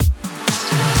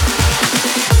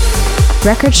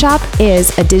Record Shop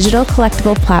is a digital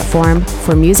collectible platform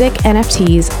for music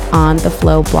NFTs on the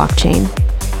Flow blockchain.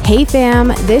 Hey fam,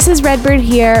 this is Redbird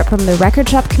here from the Record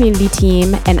Shop community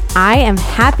team, and I am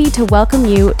happy to welcome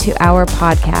you to our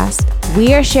podcast.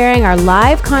 We are sharing our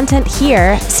live content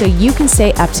here so you can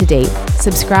stay up to date.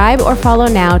 Subscribe or follow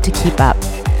now to keep up.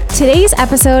 Today's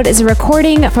episode is a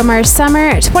recording from our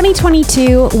summer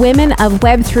 2022 Women of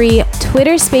Web3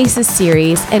 Twitter Spaces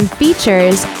series and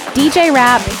features DJ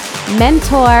Rap,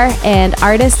 mentor and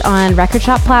artist on Record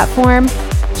Shop platform,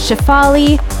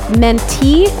 Shefali,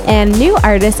 mentee and new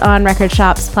artist on Record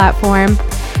Shop's platform,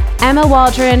 Emma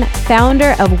Waldron,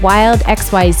 founder of Wild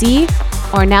XYZ,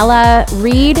 Ornella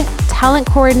Reed, talent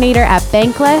coordinator at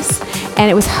Bankless,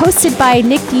 and it was hosted by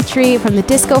Nick Dietrich from the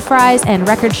Disco Fries and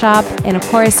Record Shop, and of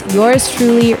course, yours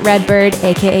truly, Redbird,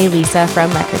 aka Lisa from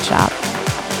Record Shop.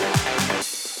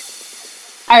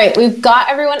 All right, we've got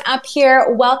everyone up here.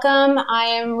 Welcome. I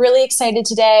am really excited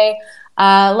today.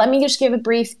 Let me just give a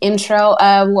brief intro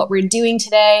of what we're doing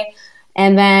today,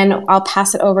 and then I'll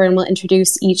pass it over and we'll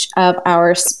introduce each of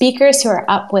our speakers who are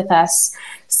up with us.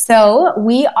 So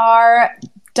we are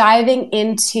diving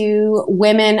into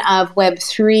women of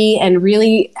Web3 and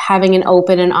really having an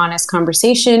open and honest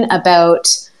conversation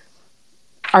about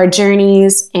our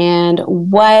journeys and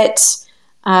what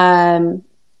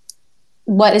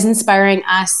is inspiring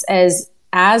us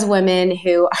as women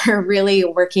who are really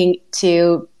working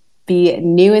to be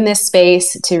new in this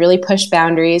space, to really push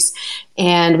boundaries.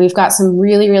 And we've got some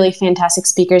really, really fantastic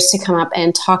speakers to come up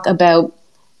and talk about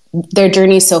their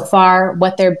journeys so far,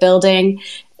 what they're building,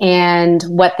 and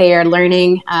what they are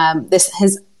learning. This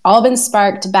has all been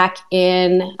sparked back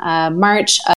in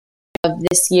March of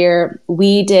this year.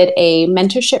 We did a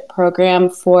mentorship program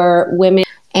for women,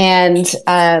 and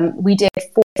we did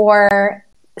 4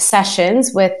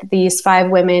 sessions with these 5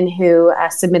 women who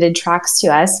submitted tracks to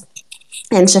us.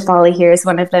 And Shefali here is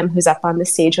one of them who's up on the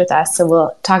stage with us. So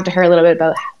we'll talk to her a little bit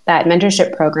about that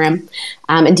mentorship program.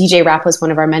 And DJ Rap was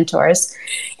one of our mentors.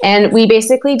 And we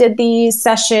basically did these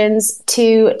sessions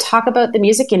to talk about the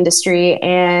music industry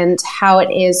and how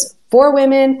it is for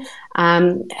women,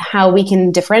 how we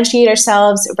can differentiate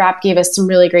ourselves. Rap gave us some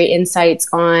really great insights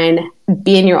on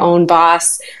being your own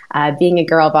boss, being a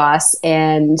girl boss.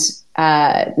 And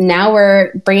now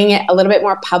we're bringing it a little bit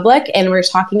more public, and we're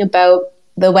talking about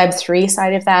the Web3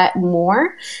 side of that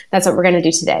more. That's what we're going to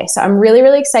do today. So I'm really,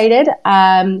 really excited.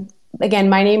 Again,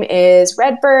 my name is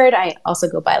Redbird. I also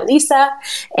go by Lisa.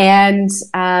 And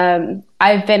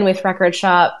I've been with Record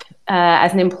Shop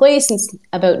as an employee since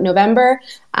about November.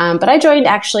 But I joined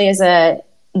actually as a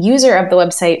user of the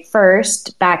website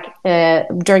first back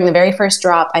during the very first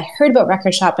drop. I heard about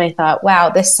Record Shop and I thought, wow,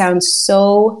 this sounds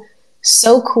so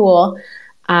cool.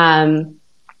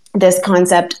 This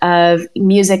concept of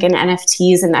music and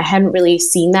NFTs, and I hadn't really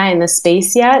seen that in the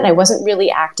space yet. I wasn't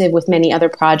really active with many other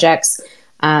projects.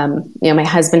 My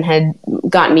husband had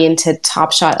gotten me into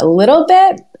Top Shot a little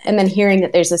bit, and then hearing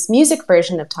that there's this music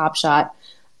version of Top Shot,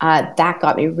 that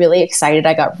got me really excited.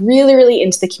 I got really, really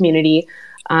into the community.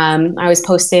 I was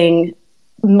posting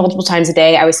multiple times a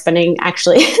day. I was spending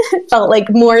actually felt like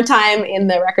more time in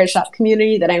the Record Shop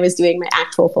community than I was doing my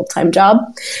actual full-time job.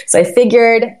 So I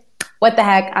figured, what the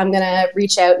heck, I'm going to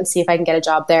reach out and see if I can get a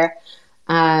job there.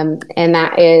 And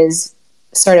that is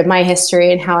sort of my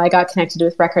history and how I got connected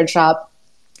with Record Shop.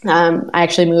 I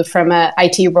actually moved from an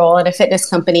IT role at a fitness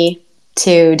company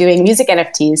to doing music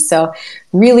NFTs. So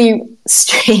really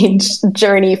strange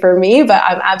journey for me, but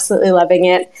I'm absolutely loving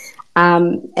it.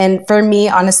 And for me,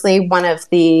 honestly, one of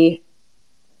the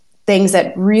things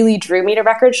that really drew me to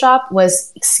Record Shop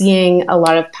was seeing a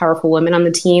lot of powerful women on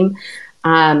the team.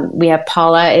 We have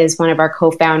Paula is one of our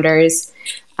co-founders.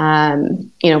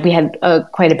 We had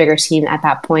quite a bigger team at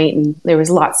that point, and there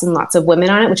was lots and lots of women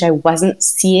on it, which I wasn't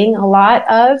seeing a lot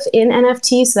of in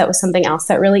NFT. So that was something else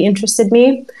that really interested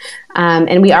me.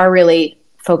 And we are really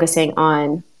focusing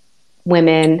on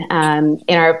women.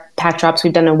 In our pack drops,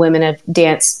 we've done a Women of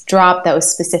Dance drop that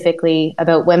was specifically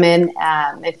about women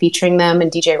and featuring them.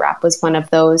 And DJ Rap was one of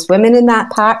those women in that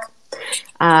pack.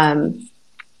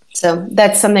 So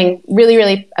that's something really,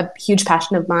 really a huge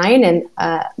passion of mine, and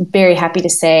very happy to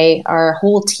say our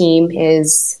whole team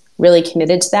is really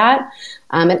committed to that.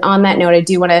 And on that note, I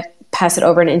do want to pass it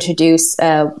over and introduce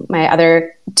my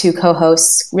other 2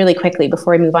 co-hosts really quickly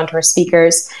before we move on to our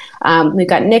speakers. We've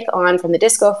got Nick on from the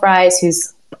Disco Fries,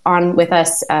 who's on with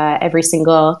us every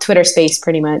single Twitter space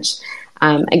pretty much.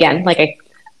 Again, like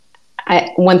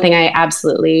one thing I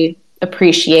absolutely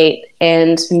appreciate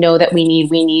and know that we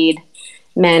need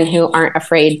men who aren't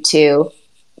afraid to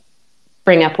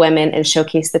bring up women and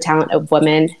showcase the talent of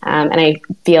women. And I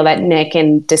feel that Nick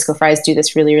and Disco Fries do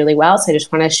this really, really well. So I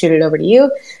just want to shoot it over to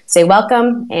you, say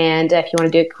welcome, and if you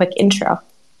want to do a quick intro.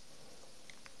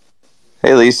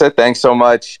 Hey, Lisa, thanks so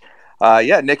much.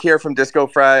 Nick here from Disco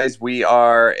Fries. We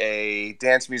are a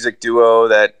dance music duo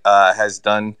that has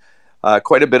done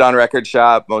quite a bit on Record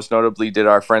Shop. Most notably did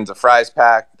our Friends of Fries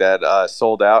pack that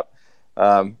sold out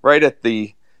right at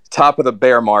the top of the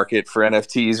bear market for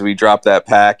NFTs. We dropped that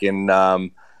pack and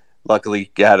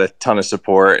luckily got a ton of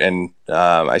support. And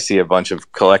I see a bunch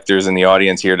of collectors in the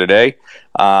audience here today.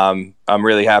 I'm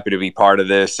really happy to be part of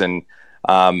this, and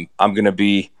I'm going to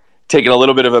be taking a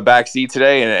little bit of a backseat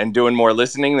today and doing more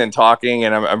listening than talking.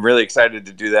 And I'm really excited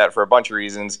to do that for a bunch of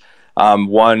reasons.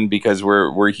 One, because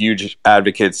we're huge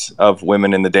advocates of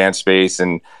women in the dance space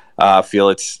and feel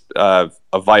it's a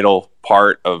vital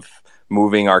part of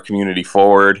moving our community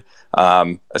forward.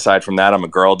 Aside from that, I'm a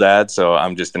girl dad, so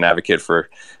I'm just an advocate for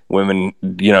women,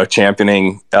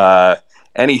 championing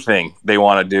anything they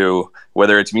want to do,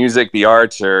 whether it's music, the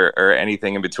arts, or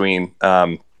anything in between.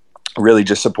 Really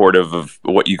just supportive of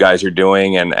what you guys are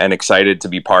doing and excited to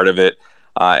be part of it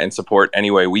and support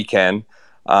any way we can.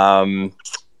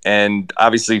 And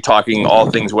obviously talking all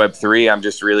things Web3, I'm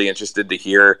just really interested to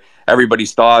hear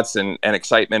everybody's thoughts and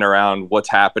excitement around what's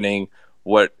happening,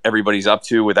 what everybody's up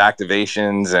to with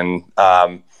activations. And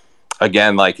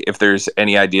again, like if there's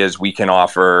any ideas we can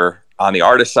offer on the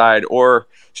artist side or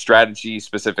strategy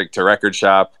specific to Record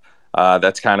Shop,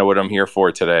 that's kind of what I'm here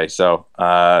for today. So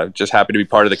just happy to be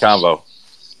part of the convo.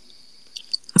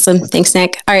 Awesome. Thanks,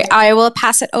 Nick. All right. I will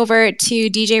pass it over to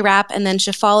DJ Rap and then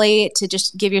Shefali to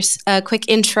just give you a quick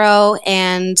intro.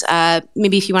 And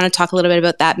maybe if you want to talk a little bit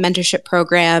about that mentorship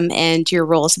program and your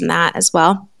roles in that as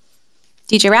well.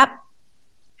 DJ Rap.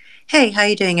 Hey, how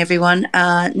you doing, everyone?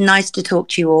 Nice to talk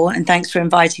to you all. And thanks for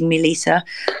inviting me, Lisa.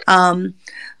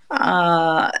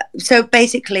 So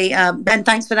basically, and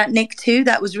thanks for that, Nick, too.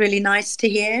 That was really nice to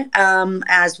hear,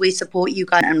 as we support you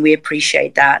guys and we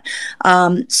appreciate that.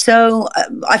 So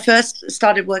I first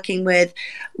started working with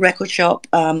Record Shop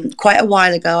quite a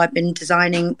while ago. I've been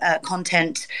designing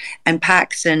content and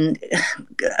packs and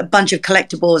a bunch of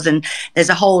collectibles, and there's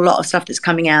a whole lot of stuff that's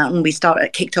coming out. And we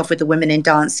kicked off with the Women in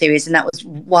Dance series, and that was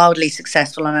wildly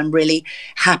successful. And I'm really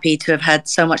happy to have had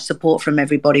so much support from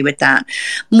everybody with that.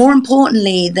 More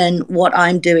importantly than what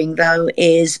I'm doing, though,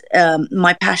 is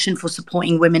my passion for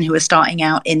supporting women who are starting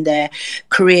out in their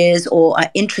careers or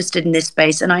are interested in this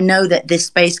space. And I know that this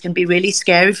space can be really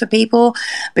scary for people,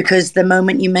 because the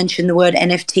moment you mention the word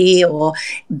NFT or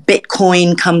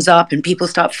Bitcoin comes up and people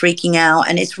start freaking out,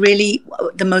 and it's really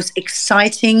the most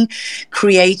exciting,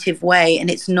 creative way, and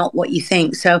it's not what you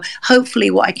think. So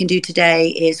hopefully what I can do today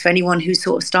is, for anyone who's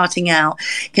sort of starting out,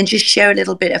 can just share a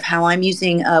little bit of how I'm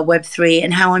using Web3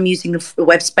 and how I'm using the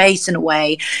web space in a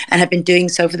way, and have been doing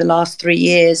so for the last 3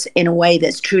 years in a way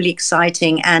that's truly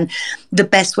exciting. And the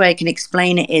best way I can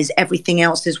explain it is everything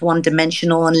else is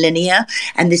one-dimensional and linear,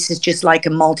 and this is just like a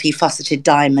multifaceted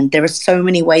diamond. There are so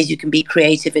many ways you can be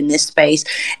creative in this space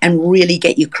and really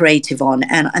get you creative on,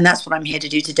 and that's what I'm here to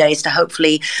do today, is to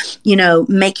hopefully,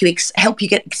 make you help you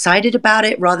get excited about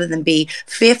it rather than be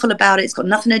fearful about it. It's got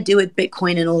nothing to do with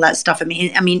Bitcoin and all that stuff. I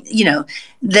mean,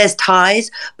 there's ties,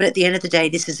 but at the end of the day,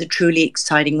 this is a truly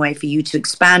exciting way for you to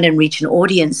expand and reach an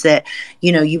audience that,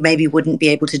 you maybe wouldn't be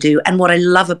able to do. And what I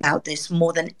love about this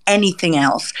more than anything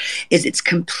else is it's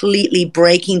completely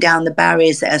breaking down the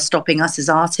barriers that are stopping us as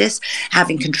artists,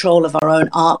 having control of our own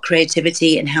art,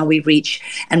 creativity, and how we reach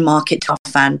and market to our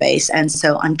fan base. And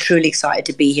so I'm truly excited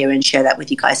to be here and share that with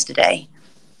you guys today.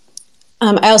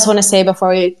 I also want to say, before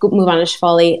we move on to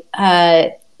Shefali,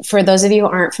 for those of you who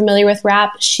aren't familiar with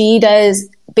Rap, she does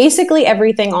basically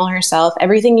everything all herself.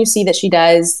 Everything you see that she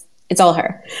does, it's all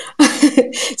her.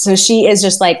 So she is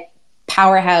just like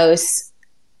powerhouse,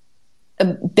 a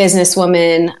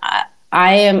businesswoman.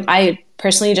 I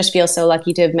personally just feel so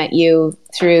lucky to have met you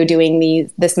through doing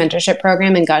this mentorship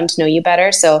program and gotten to know you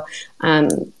better. So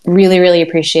really, really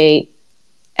appreciate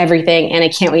everything. And I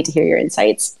can't wait to hear your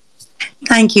insights.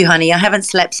 Thank you, honey. I haven't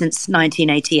slept since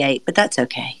 1988, but that's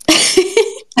okay.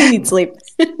 I need sleep.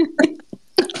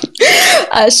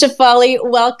 Shefali,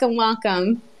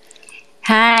 welcome.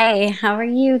 Hi, how are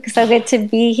you? So good to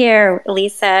be here,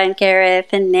 Lisa and Gareth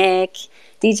and Nick,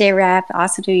 DJ Rap,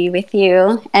 awesome to be with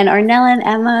you. And Ornella and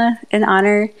Emma, an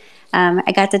honor.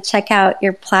 I got to check out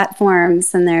your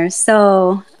platforms and they're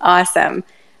so awesome.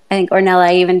 I think, Ornella,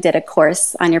 I even did a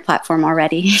course on your platform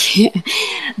already.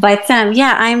 But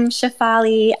yeah, I'm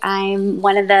Shefali. I'm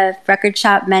one of the Record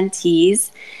Shop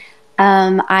mentees.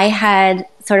 I had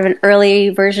sort of an early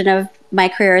version of my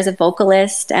career as a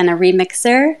vocalist and a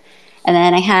remixer. And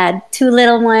then I had 2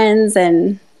 little ones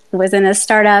and was in a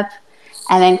startup,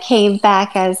 and then came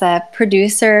back as a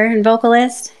producer and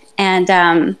vocalist.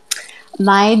 And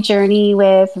my journey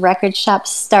with Record Shop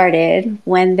started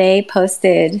when they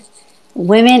posted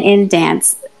Women in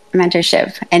Dance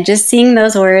mentorship. And just seeing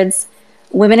those words,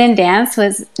 women in dance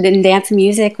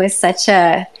music, was such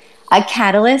a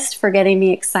catalyst for getting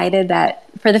me excited that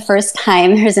for the first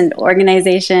time there's an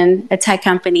organization, a tech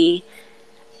company,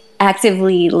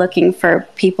 actively looking for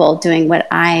people doing what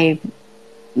I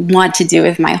want to do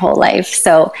with my whole life.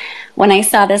 So when I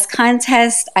saw this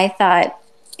contest, I thought,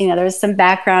 there was some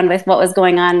background with what was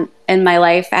going on in my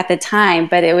life at the time,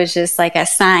 but it was just like a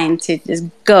sign to just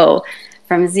go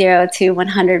from 0 to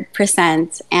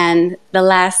 100%. And the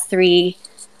last 3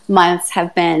 months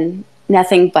have been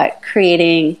nothing but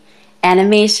creating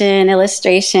animation,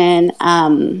 illustration,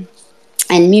 and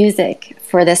music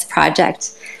for this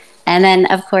project. And then,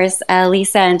 of course,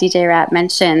 Lisa and DJ Rap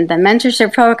mentioned the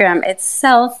mentorship program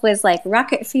itself was like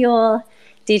rocket fuel.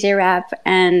 DJ Rap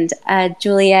and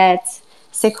Juliet,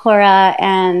 Sikora,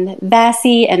 and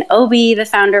Vassie and Obi, the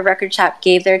founder of Record Shop,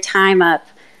 gave their time up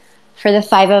for the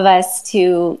 5 of us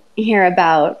to hear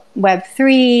about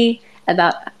Web3,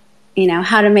 about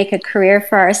how to make a career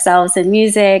for ourselves in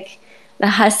music, the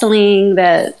hustling,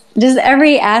 just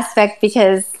every aspect,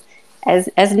 because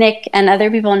as Nick and other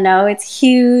people know, it's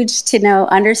huge to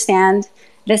understand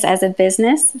this as a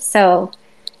business. So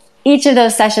each of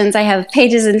those sessions, I have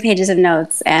pages and pages of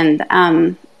notes, and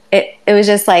it was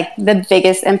just like the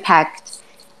biggest impact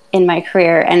in my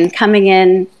career. And coming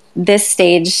in this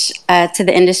stage to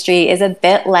the industry is a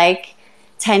bit like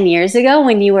 10 years ago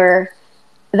when you were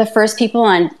the first people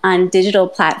on digital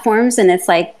platforms, and it's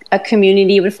like a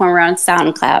community would form around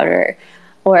SoundCloud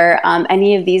or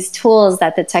any of these tools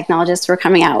that the technologists were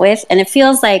coming out with. And it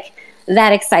feels like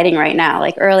that exciting right now,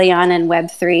 like early on in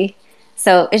Web3.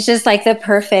 So it's just like the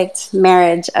perfect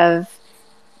marriage of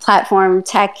platform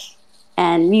tech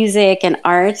and music and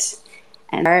art.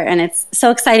 And it's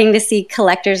so exciting to see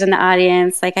collectors in the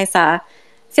audience. Like I saw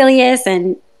Phileas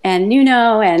and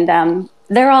Nuno, and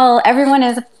everyone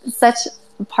is such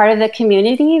part of the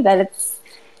community that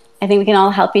I think we can all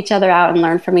help each other out and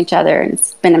learn from each other. And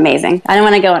it's been amazing. I don't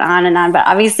want to go on and on, but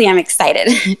obviously I'm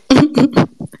excited.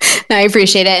 No, I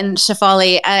appreciate it. And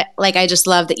Shefali, I just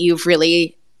love that you've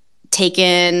really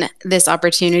taken this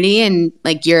opportunity and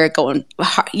like you're going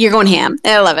ham.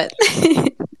 I love it.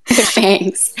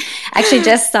 Thanks. Actually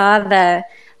just I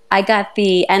got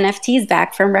the NFTs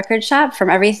back from Record Shop from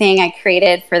everything I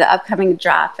created for the upcoming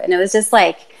drop. And it was just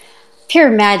like pure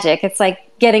magic. It's like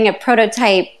getting a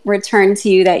prototype returned to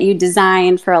you that you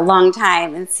designed for a long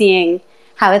time and seeing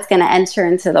how it's going to enter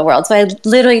into the world. So I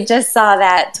literally just saw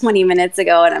that 20 minutes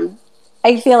ago, and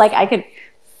I feel like I could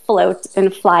float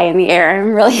and fly in the air.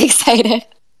 I'm really excited.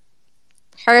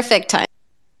 Perfect time.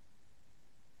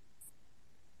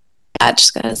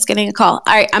 Just was getting a call.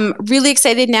 All right, I'm really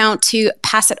excited now to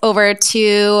pass it over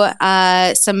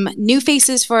to some new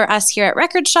faces for us here at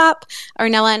Record Shop,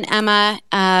 Ornella and Emma.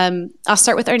 I'll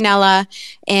start with Ornella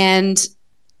and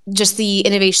just the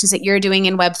innovations that you're doing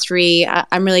in Web3.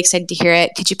 I'm really excited to hear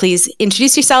it. Could you please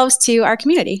introduce yourselves to our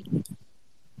community?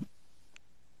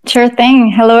 Sure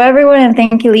thing. Hello, everyone, and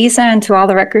thank you, Lisa, and to all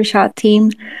the Record Shop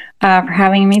team for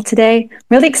having me today.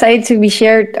 Really excited to be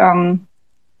shared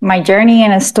my journey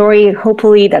and a story,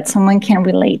 hopefully that someone can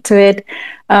relate to it,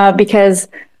 because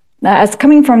as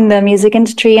coming from the music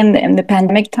industry in the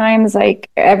pandemic times, like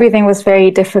everything was very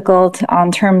difficult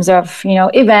on terms of,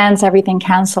 events, everything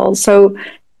canceled. So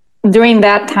during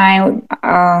that time,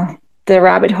 the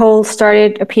rabbit hole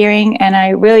started appearing and I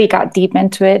really got deep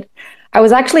into it. I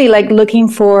was actually like looking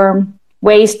for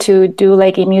ways to do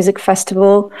like a music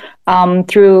festival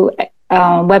through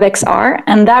WebXR,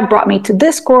 and that brought me to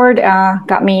Discord,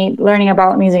 got me learning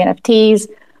about music NFTs,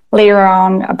 later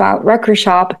on about Record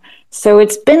Shop. So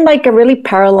it's been like a really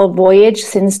parallel voyage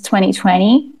since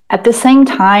 2020. At the same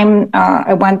time,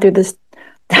 I went through this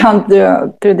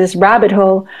through this rabbit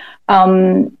hole.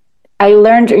 I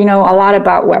learned, a lot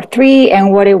about Web3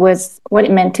 and what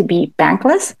it meant to be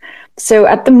bankless. So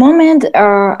at the moment,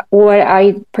 what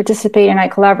I participate and I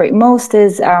collaborate most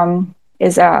is a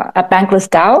bankless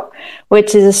DAO,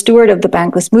 which is a steward of the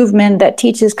bankless movement that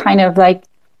teaches kind of like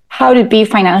how to be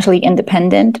financially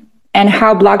independent and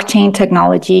how blockchain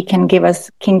technology can give us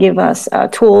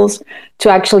tools to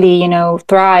actually,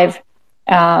 thrive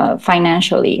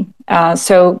financially.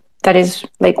 So that is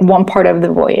like one part of the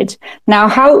voyage. Now,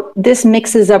 how this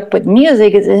mixes up with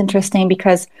music is interesting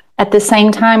because at the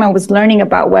same time I was learning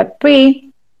about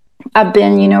Web3, I've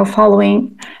been,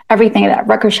 following everything that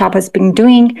Record Shop has been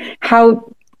doing,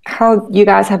 how how you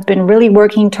guys have been really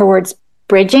working towards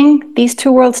bridging these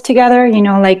two worlds together,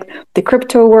 like the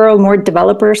crypto world, more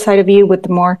developer side of you with the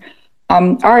more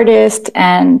artist,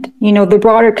 and the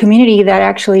broader community that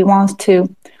actually wants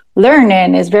to learn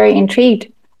and is very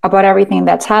intrigued about everything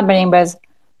that's happening.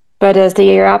 But as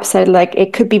the app said, like,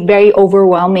 it could be very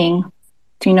overwhelming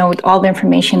to with all the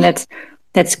information that's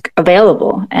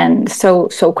available and so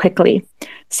quickly.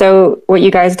 So what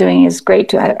you guys doing is great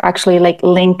to actually like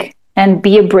link and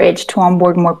be a bridge to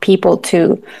onboard more people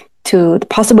to the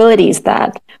possibilities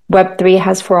that Web3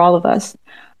 has for all of us.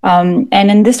 And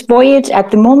in this voyage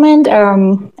at the moment,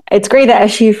 it's great that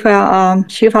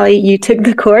Shefali, you took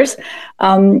the course.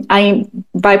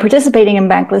 By participating in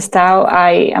Bankless DAO,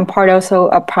 I am part also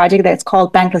a project that's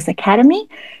called Bankless Academy,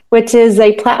 which is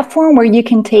a platform where you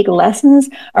can take lessons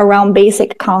around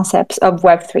basic concepts of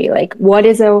Web3, like what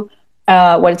is a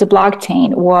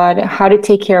blockchain, how to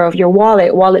take care of your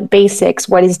wallet basics,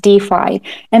 what is DeFi,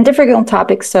 and different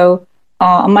topics. So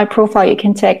on my profile, you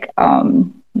can check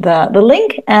the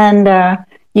link, and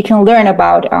you can learn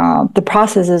about the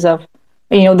processes of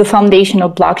the foundation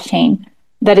of blockchain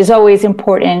that is always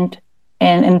important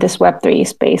in this Web3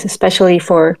 space, especially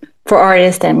for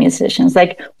artists and musicians.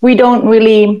 Like we all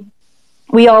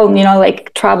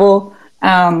like travel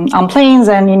on planes,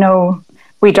 and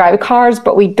we drive cars,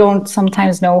 but we don't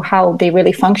sometimes know how they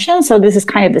really function. So this is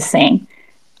kind of the same.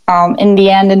 In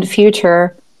the end, in the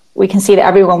future, we can see that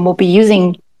everyone will be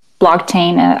using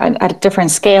blockchain at a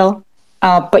different scale,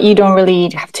 but you don't really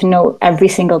have to know every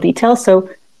single detail. So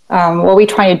what we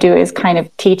try to do is kind of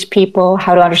teach people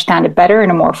how to understand it better in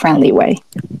a more friendly way.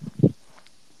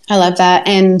 I love that.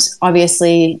 And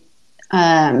obviously,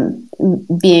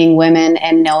 being women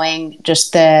and knowing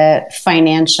just the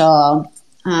financial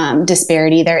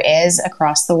disparity there is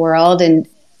across the world, and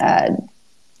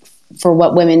for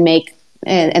what women make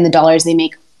and the dollars they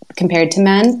make compared to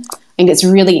men, I think it's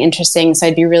really interesting. So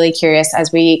I'd be really curious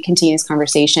as we continue this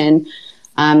conversation,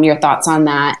 your thoughts on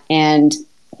that and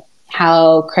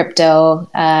how crypto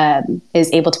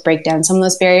is able to break down some of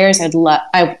those barriers. I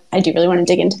do really want to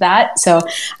dig into that. So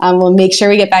we'll make sure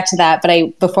we get back to that.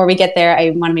 But before we get there, I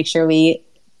want to make sure we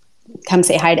come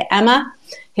say hi to Emma,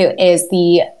 who is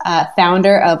the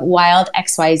founder of Wild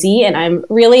XYZ, and I'm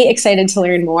really excited to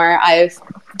learn more. I've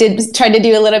tried to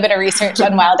do a little bit of research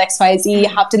on Wild XYZ,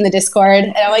 hopped in the Discord,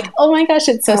 and I'm like, oh my gosh,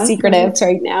 it's so secretive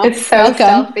right now. It's so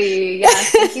stealthy. Yeah,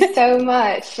 thank you so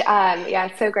much. Yeah,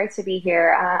 it's so great to be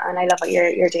here, and I love what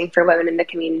you're doing for women in the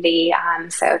community.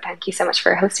 So thank you so much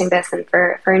for hosting this and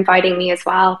for inviting me as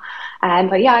well.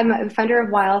 But yeah, I'm a founder of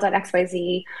Wild at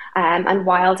XYZ, and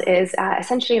Wild is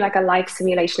essentially like a life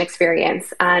simulation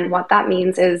experience. And what that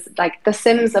means is like the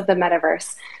Sims of the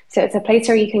metaverse. So it's a place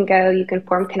where you can go, you can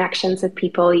form connections with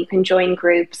people, you can join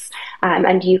groups,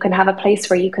 and you can have a place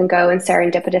where you can go and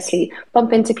serendipitously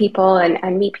bump into people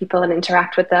and meet people and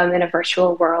interact with them in a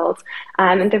virtual world.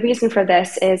 And the reason for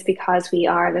this is because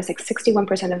there's like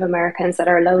 61% of Americans that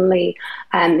are lonely,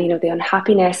 and the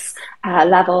unhappiness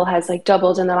level has like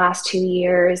doubled in the last 2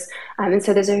 years. And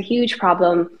so there's a huge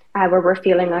problem where we're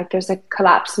feeling like there's a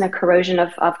collapse and a corrosion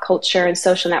of culture and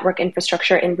social network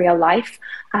infrastructure in real life.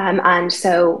 And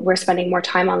so we're spending more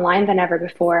time online than ever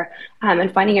before,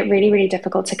 and finding it really, really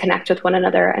difficult to connect with one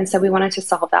another. And so we wanted to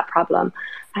solve that problem.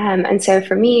 And so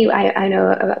for me, I know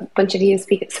a bunch of you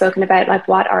have spoken about like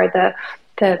what are the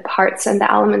parts and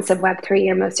the elements of Web3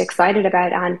 you're most excited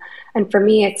about. And for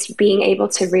me, it's being able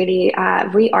to really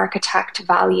re-architect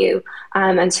value.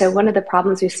 And so one of the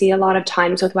problems we see a lot of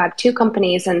times with Web2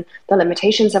 companies and the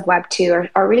limitations of Web2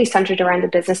 are really centered around the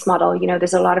business model.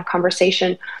 There's a lot of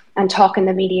conversation and talk in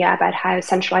the media about how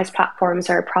centralized platforms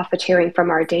are profiteering from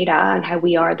our data and how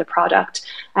we are the product.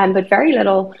 But very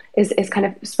little is kind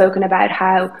of spoken about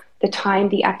how the time,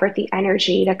 the effort, the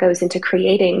energy that goes into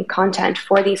creating content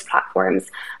for these platforms,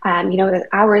 the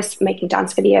hours making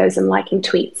dance videos and liking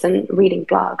tweets and reading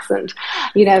blogs, and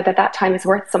that time is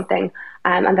worth something,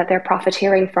 and that they're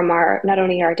profiteering from not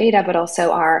only our data but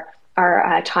also our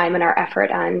time and our effort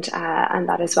and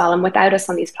that as well. And without us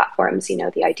on these platforms,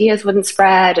 the ideas wouldn't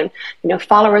spread, and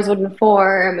followers wouldn't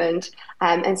form,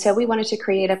 and so we wanted to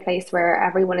create a place where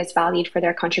everyone is valued for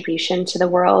their contribution to the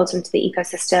world and to the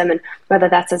ecosystem, and whether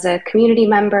that's as a community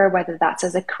member, whether that's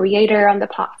as a creator on the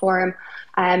platform.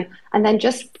 And then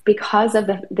just because of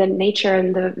the nature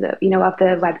and the of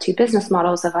the Web2 business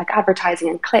models of like advertising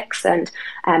and clicks and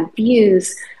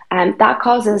views, that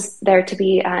causes there to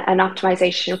be an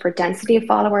optimization for density of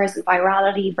followers and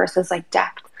virality versus like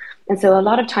depth. And so a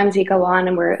lot of times we go on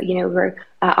and we're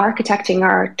architecting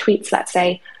our tweets, let's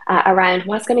say, around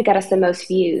what's going to get us the most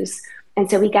views. And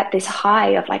so we get this high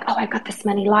of like, oh, I got this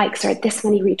many likes or this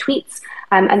many retweets.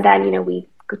 And then, we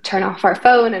turn off our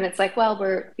phone and it's like, well,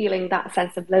 we're feeling that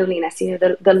sense of loneliness,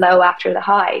 the low after the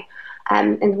high.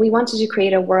 And we wanted to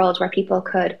create a world where people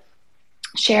could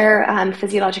share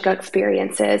physiological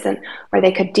experiences and where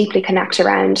they could deeply connect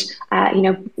around,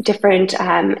 different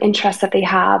interests that they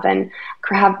have and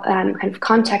have kind of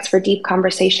context for deep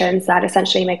conversations that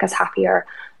essentially make us happier.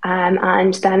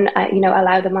 And then,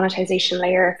 allow the monetization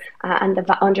layer and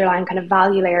the underlying kind of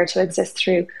value layer to exist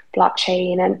through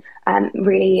blockchain and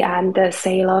really the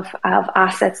sale of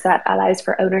assets that allows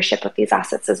for ownership of these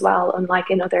assets as well, unlike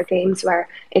in other games where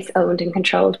it's owned and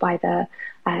controlled by the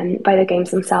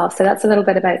games themselves. So that's a little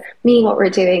bit about me, what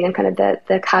we're doing, and kind of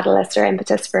the catalyst or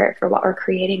impetus for what we're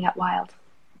creating at Wild.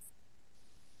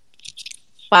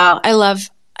 Wow, I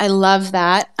love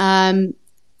that.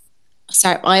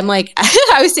 Sorry, well, I'm like,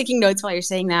 I was taking notes while you're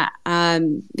saying that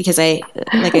because like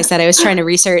I said, I was trying to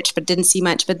research but didn't see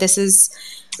much. But this is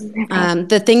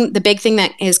the big thing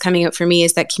that is coming out for me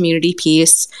is that community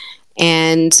piece.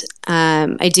 And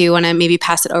I do want to maybe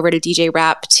pass it over to DJ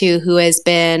Rap too, who has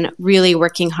been really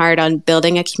working hard on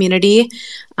building a community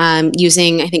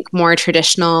using, I think, more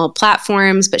traditional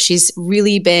platforms, but she's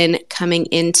really been coming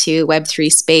into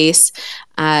Web3 space.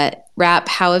 Rap,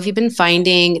 how have you been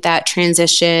finding that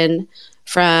transition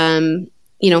from,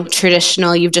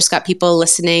 traditional, you've just got people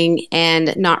listening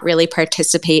and not really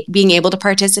being able to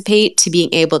participate to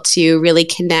being able to really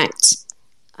connect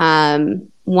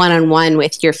one-on-one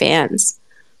with your fans?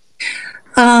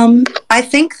 I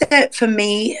think that for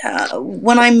me,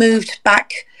 when I moved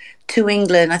back to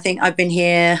England, I think I've been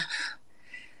here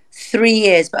 3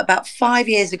 years, but about 5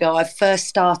 years ago, I first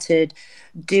started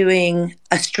doing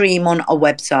a stream on a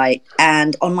website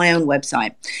and on my own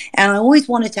website. And I always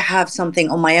wanted to have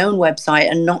something on my own website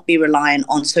and not be reliant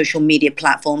on social media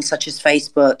platforms such as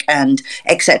Facebook and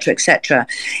et cetera, et cetera.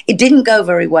 It didn't go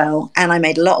very well and I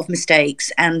made a lot of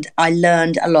mistakes and I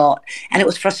learned a lot. And it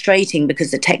was frustrating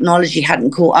because the technology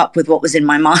hadn't caught up with what was in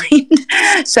my mind.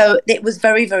 So it was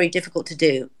very, very difficult to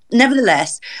do.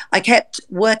 Nevertheless, I kept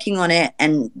working on it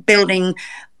and building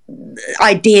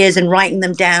ideas and writing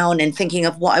them down and thinking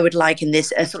of what I would like in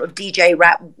this sort of DJ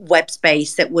rap web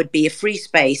space that would be a free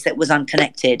space that was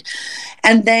unconnected.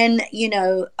 And then,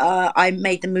 I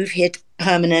made the move here to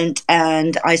permanent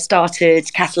and I started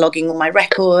cataloging all my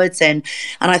records and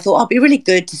I thought I'll be really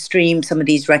good to stream some of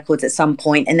these records at some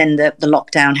point. And then the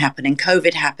lockdown happened and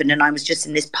COVID happened and I was just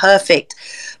in this perfect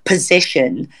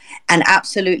position and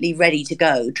absolutely ready to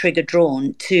go, trigger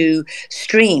drawn to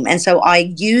stream. And so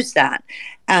I used that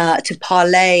to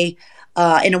parlay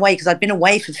in a way, because I'd been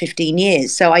away for 15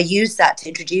 years. So I used that to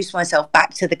introduce myself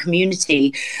back to the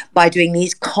community by doing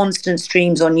these constant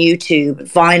streams on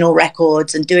YouTube, vinyl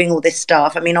records and doing all this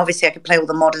stuff. I mean, obviously I could play all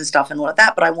the modern stuff and all of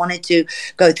that, but I wanted to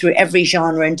go through every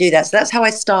genre and do that. So that's how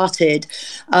I started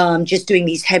just doing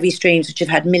these heavy streams, which have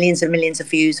had millions and millions of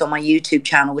views on my YouTube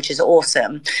channel, which is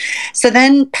awesome. So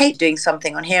then Pate doing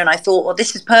something on here and I thought, well,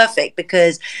 this is perfect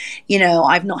because,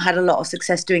 I've not had a lot of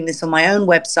success doing this on my own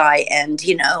website. And,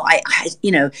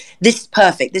 this is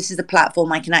perfect. This is the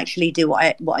platform I can actually do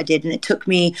what I did. And it took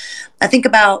me, I think,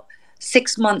 about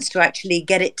 6 months to actually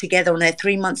get it together on there,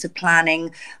 3 months of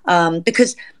planning,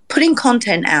 because putting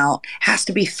content out has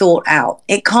to be thought out.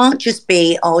 It can't just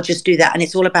be, I'll just do that. And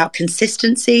it's all about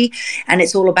consistency and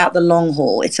it's all about the long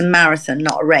haul. It's a marathon,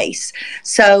 not a race.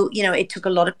 So, it took a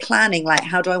lot of planning, like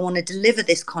how do I want to deliver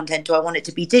this content? Do I want it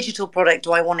to be digital product?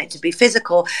 Do I want it to be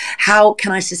physical? How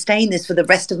can I sustain this for the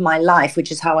rest of my life? Which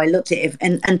is how I looked at it.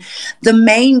 And the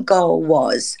main goal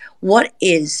was, what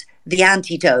is the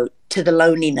antidote to the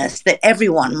loneliness that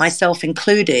everyone, myself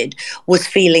included, was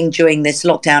feeling during this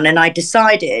lockdown? And I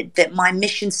decided that my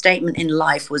mission statement in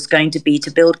life was going to be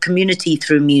to build community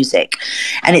through music.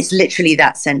 And it's literally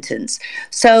that sentence.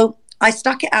 So I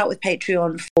stuck it out with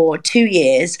Patreon for 2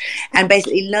 years and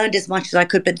basically learned as much as I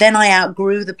could. But then I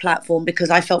outgrew the platform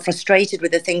because I felt frustrated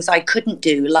with the things I couldn't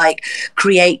do, like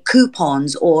create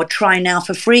coupons or try now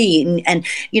for free and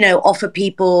offer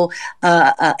people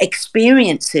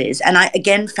experiences. And I,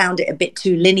 again, found it a bit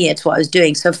too linear to what I was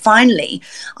doing. So finally,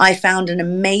 I found an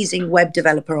amazing web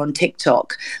developer on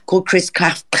TikTok called Chris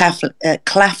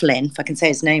Claflin. If I can say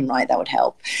his name right, that would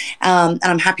help. And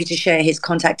I'm happy to share his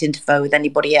contact info with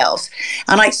anybody else.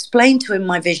 And I explained to him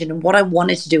my vision and what I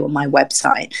wanted to do on my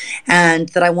website, and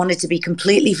that I wanted to be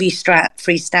completely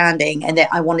freestanding, and that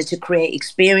I wanted to create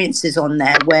experiences on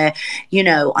there where,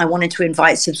 I wanted to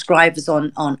invite subscribers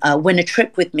on win a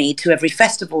trip with me to every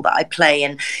festival that I play,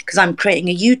 and because I'm creating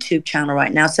a YouTube channel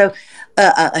right now. So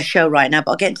a show right now,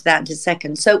 but I'll get into that in a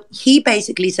second. So he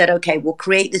basically said, okay, we'll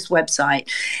create this website.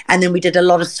 And then we did a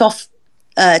lot of soft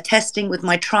testing with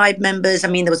my tribe members. I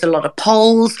mean, there was a lot of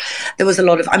polls.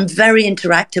 I'm very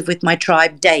interactive with my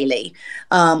tribe daily.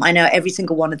 I know every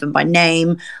single one of them by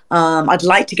name. I'd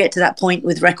like to get to that point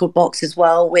with Rekordbox as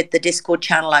well, with the Discord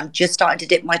channel. I'm just starting to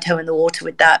dip my toe in the water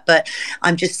with that, but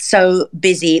I'm just so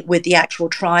busy with the actual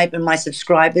tribe and my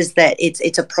subscribers that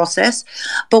it's a process.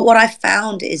 But what I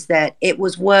found is that it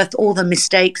was worth all the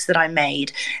mistakes that I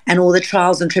made and all the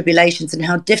trials and tribulations and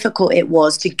how difficult it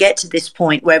was to get to this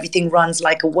point where everything runs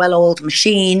like a well-oiled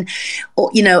machine. Or,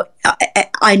 you know,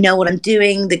 I know what I'm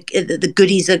doing. The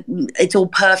goodies are, it's all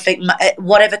perfect.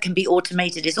 Whatever can be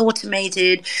automated is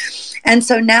automated. And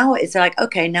so now it's like,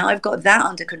 okay, now I've got that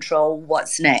under control.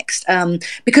 What's next?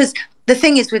 Because the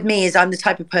thing is with me is I'm the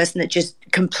type of person that just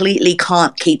completely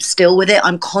can't keep still with it.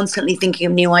 I'm constantly thinking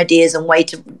of new ideas and way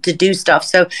to do stuff.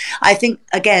 So I think,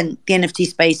 again, the NFT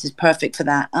space is perfect for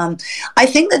that. I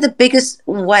think that the biggest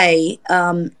way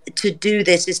to do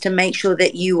this is to make sure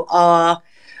that you are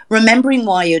remembering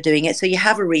why you're doing it. So you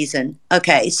have a reason.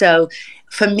 Okay, so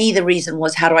for me, the reason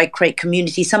was, how do I create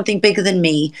community, something bigger than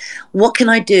me? What can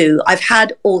I do? I've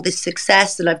had all this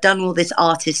success and I've done all this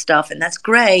artist stuff, and that's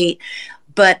great.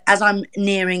 But as I'm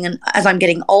nearing and as I'm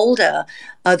getting older,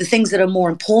 the things that are more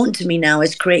important to me now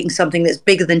is creating something that's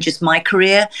bigger than just my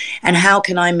career. And how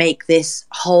can I make this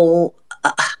whole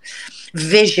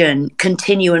vision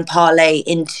continue and parlay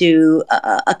into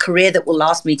a career that will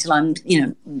last me till I'm,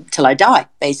 till I die,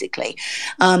 basically.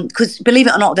 Because believe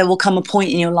it or not, there will come a point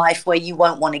in your life where you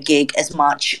won't want to gig as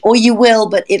much, or you will,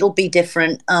 but it'll be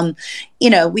different.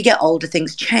 We get older,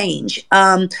 things change.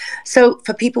 So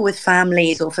for people with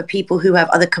families, or for people who have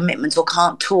other commitments or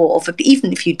can't tour, or for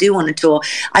even if you do want to tour,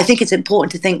 I think it's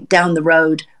important to think down the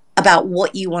road about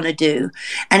what you want to do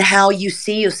and how you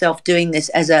see yourself doing this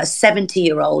as a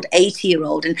 70-year-old,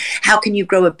 80-year-old, and how can you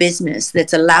grow a business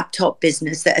that's a laptop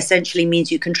business that essentially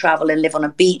means you can travel and live on a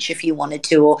beach if you wanted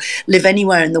to, or live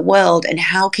anywhere in the world, and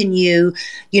how can you,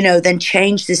 then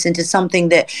change this into something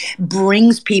that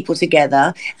brings people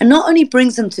together, and not only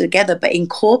brings them together, but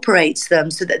incorporates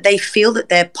them so that they feel that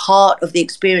they're part of the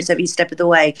experience every step of the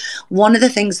way. One of the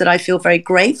things that I feel very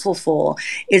grateful for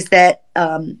is that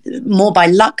more by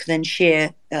luck than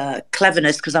sheer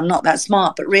cleverness, because I'm not that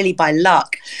smart, but really by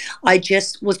luck, I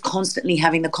just was constantly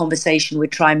having the conversation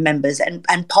with tribe members,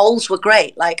 and polls were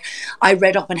great. Like, I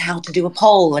read up on how to do a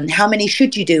poll, and how many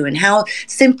should you do, and how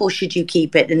simple should you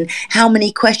keep it, and how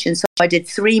many questions. So I did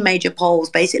 3 major polls,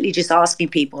 basically just asking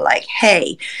people like,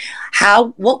 hey,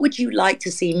 what would you like to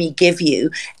see me give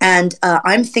you? And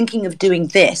I'm thinking of doing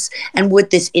this, and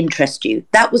would this interest you?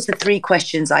 That was the 3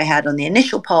 questions I had on the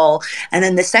initial poll. And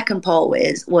then the second poll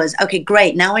was okay,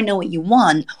 great, now I know what you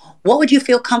want. What would you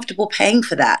feel comfortable paying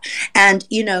for that? And,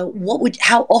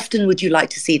 how often would you like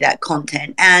to see that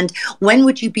content? And when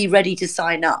would you be ready to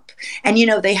sign up? And,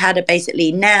 they had a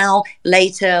basically now,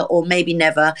 later, or maybe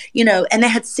never, and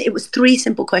it was 3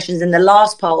 simple questions. And the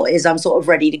last poll is, I'm sort of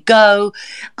ready to go.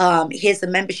 Here's the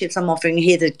memberships I'm offering.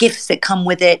 Here are the gifts that come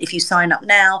with it if you sign up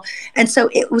now. And so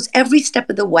it was every step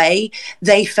of the way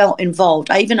they felt involved.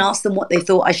 I even asked them what they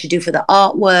thought I should do for the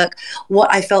artwork,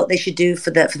 what I felt they should do for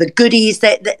the goodies.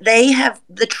 They have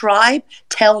the tribe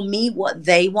tell me what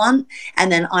they want,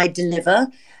 and then I deliver,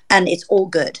 and it's all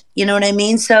good. You know what I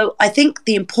mean? So I think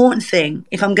the important thing,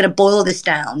 if I'm going to boil this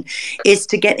down, is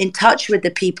to get in touch with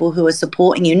the people who are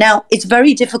supporting you. Now, it's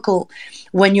very difficult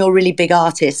when you're a really big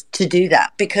artist to do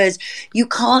that, because you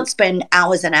can't spend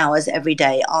hours and hours every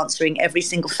day answering every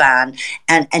single fan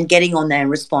and getting on there and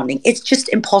responding. It's just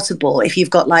impossible. If you've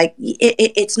got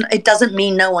it doesn't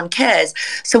mean no one cares.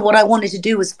 So what I wanted to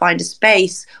do was find a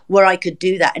space where I could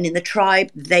do that. And in the tribe,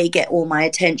 they get all my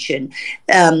attention,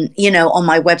 on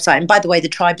my website. And by the way, the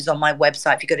tribe is on my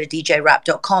website. If you go to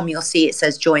djrap.com, you'll see it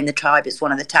says join the tribe. It's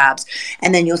one of the tabs.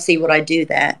 And then you'll see what I do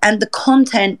there. And the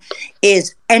content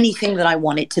is anything that I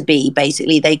want it to be.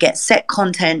 Basically, they get set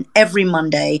content every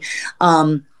Monday.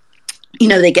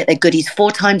 They get their goodies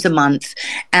 4 times a month,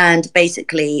 and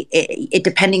basically, it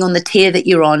depending on the tier that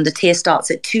you're on, the tier starts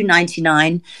at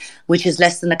 $2.99, which is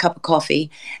less than a cup of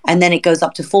coffee, and then it goes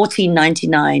up to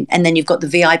 $14.99, and then you've got the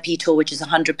VIP tour, which is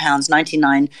 £100,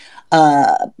 99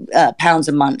 pounds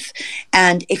a month.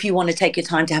 And if you want to take your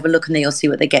time to have a look, and you'll see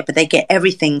what they get. But they get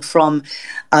everything from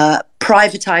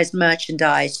privatized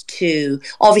merchandise to,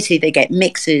 obviously, they get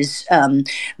mixes,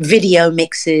 video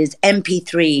mixes,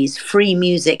 MP3s, free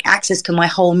music, access to my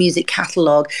whole music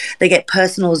catalog. They get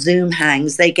personal Zoom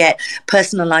hangs. They get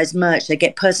personalized merch. They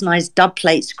get personalized dub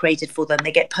plates created for them.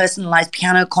 They get personalized personalized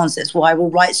piano concerts where I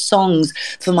will write songs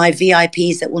for my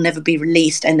VIPs that will never be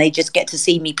released, and they just get to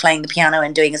see me playing the piano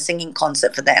and doing a singing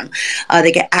concert for them.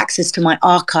 They get access to my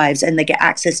archives, and they get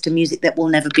access to music that will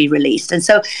never be released. And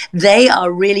so they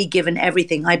are really given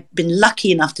everything. I've been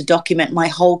lucky enough to document my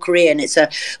whole career, and it's a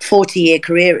 40-year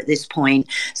career at this point.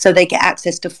 So they get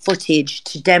access to footage,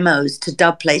 to demos, to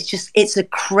dub plays. Just, it's a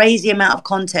crazy amount of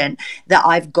content that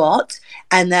I've got,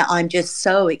 and that I'm just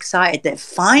so excited that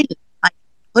finally I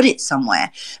put it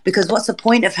somewhere. Because what's the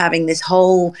point of having this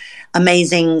whole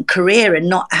amazing career and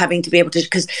not having to be able to,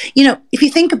 because, you know, if you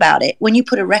think about it, when you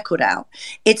put a record out,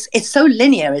 it's so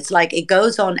linear. It's like it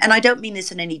goes on, and I don't mean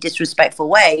this in any disrespectful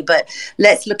way, but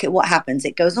let's look at what happens.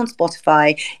 It goes on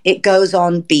Spotify, it goes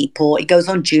on Beatport, it goes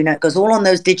on Juno, it goes all on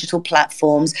those digital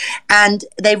platforms, and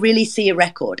they really see a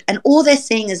record, and all they're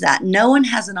seeing is that. No one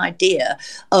has an idea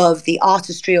of the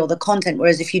artistry or the content.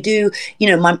 Whereas if you do, you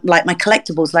know, my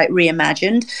collectibles, like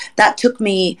Reimagined, that took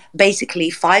me basically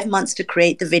 5 months to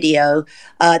create the video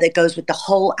that goes with the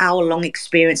whole hour-long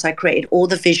experience. I created all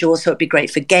the visuals, so it'd be great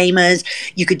for gamers.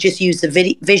 You could just use the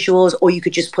visuals, or you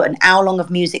could just put an hour-long of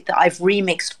music that I've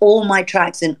remixed all my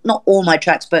tracks in. Not all my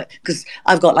tracks, but because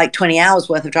I've got like 20 hours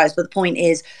worth of tracks. But the point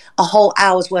is, a whole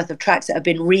hour's worth of tracks that have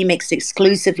been remixed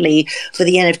exclusively for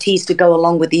the NFTs to go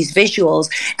along with these visuals.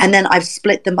 And then I've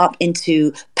split them up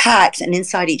into packs, and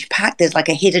inside each pack there's like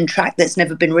a hidden track that's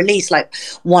never been released. Like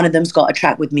one of them's got a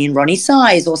track with me and Ronnie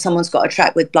Size, or someone's got a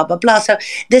track with blah blah blah. So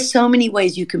there's so many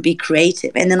ways you can be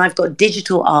creative. And then I've got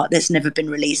digital art that's never been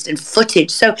released, and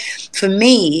footage. So for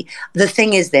me, the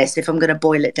thing is this, if I'm going to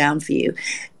boil it down for you,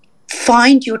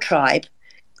 find your tribe,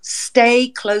 stay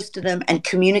close to them, and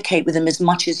communicate with them as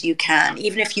much as you can.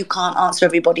 Even if you can't answer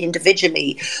everybody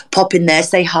individually, pop in there,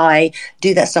 say hi,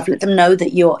 do that stuff. Let them know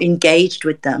that you're engaged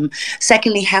with them.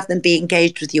 Secondly, have them be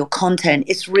engaged with your content.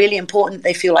 It's really important that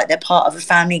they feel like they're part of a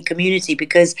family and community,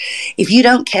 because if you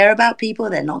don't care about people,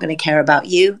 they're not going to care about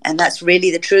you. And that's really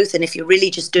the truth. And if you're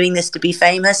really just doing this to be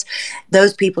famous,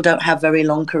 those people don't have very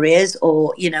long careers.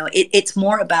 Or, you know, it's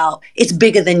more about, it's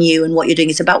bigger than you and what you're doing.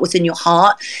 It's about what's in your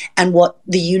heart and what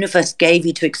the universe gave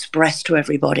you to express to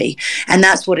everybody. And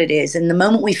that's what it is. And the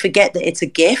moment we forget that it's a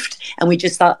gift and we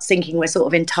just start thinking we're sort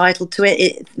of entitled to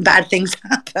it, bad things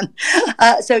happen.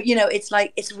 So, you know, it's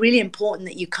like, it's really important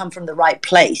that you come from the right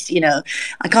place. You know,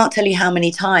 I can't tell you how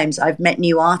many times I've met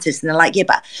new artists and they're like, yeah,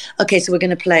 but okay, so we're going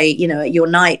to play, you know, at your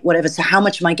night, whatever. So how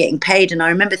much am I getting paid? And I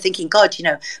remember thinking, God, you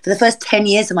know, for the first 10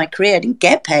 years of my career, I didn't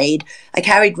get paid. I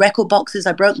carried record boxes.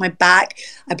 I broke my back.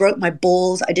 I broke my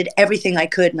balls. I did everything I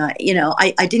could. And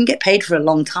I didn't get paid for a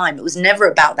long time. It was never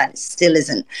about that. It still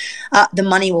isn't. The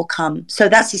money will come. So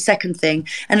that's the second thing.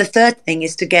 And the third thing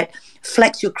is to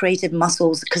flex your creative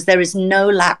muscles, because there is no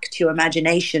lack to your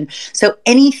imagination. So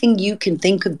anything you can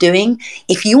think of doing,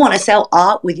 if you want to sell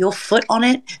art with your foot on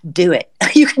it, do it.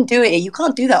 You can do it. You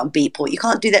can't do that on Beatport. You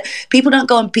can't do that. People don't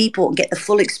go on Beatport and get the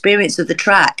full experience of the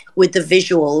track with the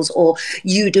visuals, or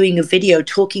you doing a video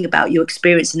talking about your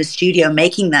experience in the studio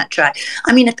making that track.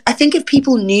 I mean, I think if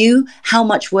people knew how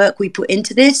much work we put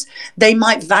into this, they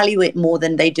might value it more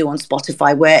than they do on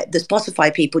Spotify, where the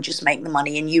Spotify people just make the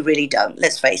money and you really don't,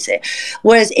 let's face it.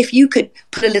 Whereas if you could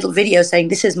put a little video saying,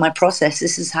 this is my process,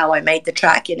 this is how I made the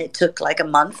track, and it took like a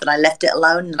month and I left it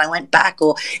alone and I went back,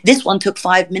 or this one took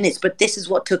 5 minutes, but this is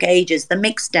what took ages, the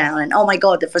mix down, and oh my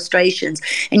God, the frustrations.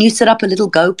 And you set up a little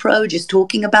GoPro just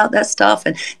talking about that stuff.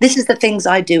 And this is the things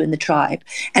I do in the tribe.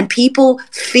 And people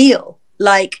feel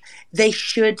like they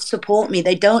should support me.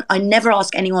 They don't, I never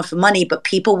ask anyone for money, but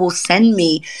people will send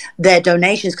me their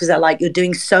donations because they're like, you're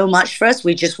doing so much for us.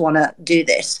 We just want to do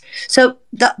this. So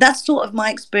that's sort of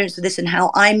my experience with this and how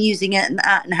I'm using it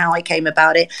and how I came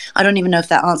about it. I don't even know if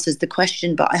that answers the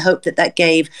question, but I hope that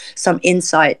gave some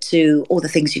insight to all the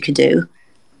things you can do.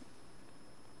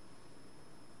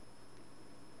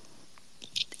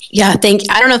 Yeah, thank you.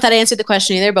 I don't know if that answered the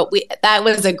question either, but that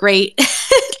was a great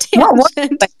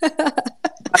tangent.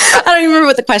 I don't even remember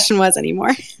what the question was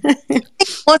anymore.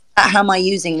 How am I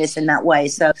using this in that way?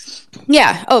 So,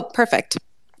 yeah. Oh, perfect.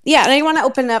 Yeah, and I want to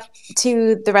open up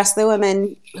to the rest of the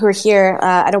women who are here.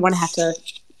 I don't want to have to,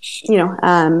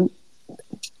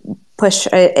 push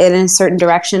in a certain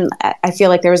direction. I feel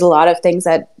like there was a lot of things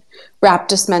that Rap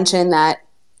just mentioned that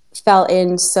fell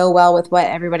in so well with what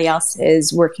everybody else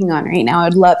is working on right now.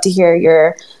 I'd love to hear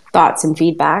your thoughts and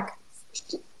feedback.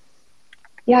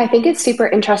 Yeah, I think it's super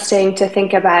interesting to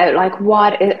think about like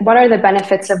what are the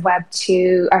benefits of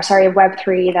Web3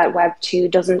 that Web2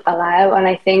 doesn't allow. And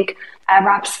I think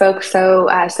Rap spoke so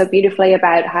beautifully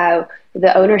about how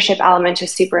the ownership element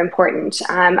is super important,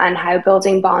 and how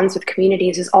building bonds with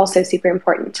communities is also super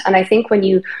important. And I think when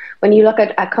you look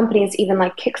at companies even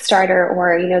like Kickstarter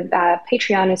or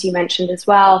Patreon, as you mentioned as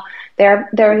well, they're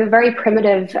very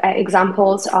primitive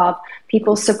examples of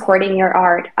people supporting your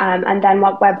art. And then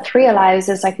what Web3 allows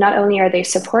is, like, not only are they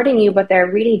supporting you, but they're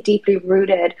really deeply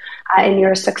rooted in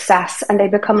your success, and they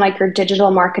become like your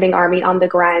digital marketing army on the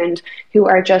ground, who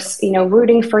are just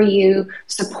rooting for you,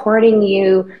 supporting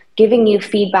you, giving you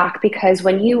feedback, because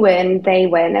when you win, they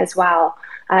win as well.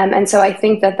 And so I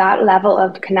think that level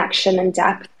of connection and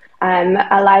depth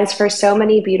allows for so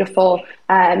many beautiful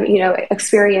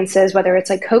experiences, whether it's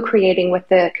like co-creating with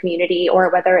the community or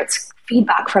whether it's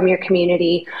feedback from your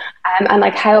community. And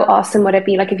like, how awesome would it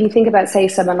be, like, if you think about, say,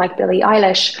 someone like Billie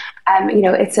Eilish,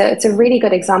 it's a really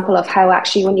good example of how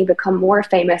actually when you become more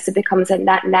famous, it becomes a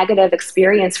net negative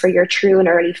experience for your true and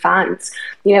early fans.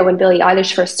 When Billie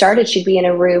Eilish first started, she'd be in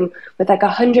a room with like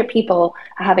 100 people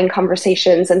having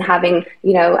conversations and having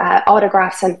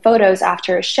autographs and photos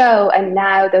after a show. And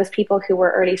now those people who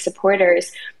were early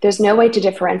supporters, there's no way to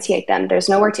differentiate them. There's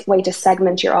no way to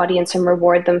segment your audience and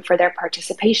reward them for their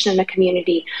participation in a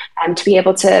community, and to be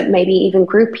able to maybe even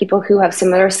group people who have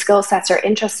similar skill sets or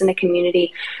interests in a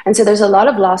community. And so there's a lot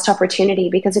of lost opportunity,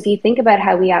 because if you think about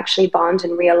how we actually bond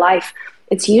in real life,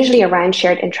 it's usually around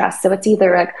shared interests. So it's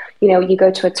either like, you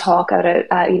go to a talk at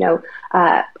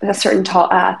a certain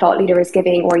thought leader is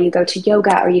giving, or you go to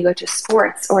yoga, or you go to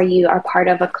sports, or you are part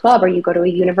of a club, or you go to a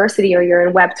university, or you're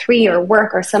in Web3 or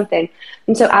work or something.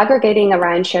 And so aggregating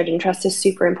around shared interests is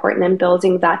super important, and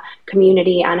building that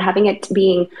community and having it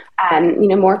being,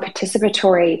 more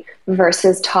participatory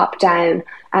versus top down.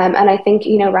 And I think,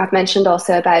 Raf mentioned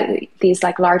also about these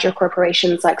like larger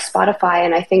corporations like Spotify.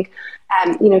 And I think,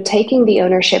 taking the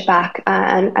ownership back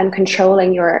and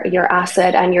controlling your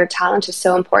asset and your talent is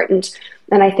so important.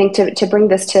 And I think to bring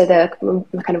this to the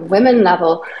kind of women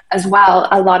level as well,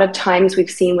 a lot of times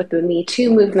we've seen with the Me Too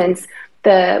movements,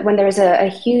 when there's a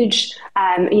huge,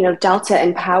 delta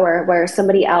in power where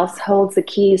somebody else holds the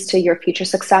keys to your future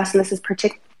success. And this is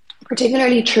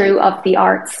particularly true of the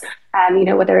arts.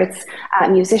 Whether it's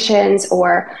musicians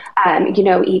or,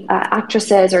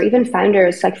 actresses, or even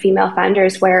founders, like female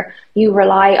founders, where you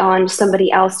rely on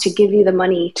somebody else to give you the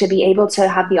money to be able to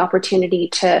have the opportunity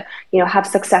to, have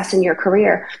success in your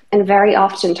career. And very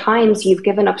oftentimes you've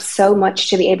given up so much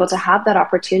to be able to have that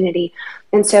opportunity.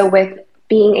 And so with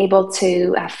being able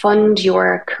to fund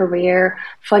your career,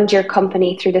 fund your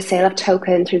company through the sale of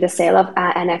token, through the sale of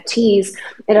NFTs,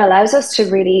 it allows us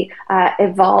to really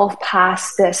evolve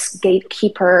past this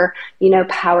gatekeeper,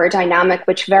 power dynamic,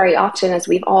 which very often, as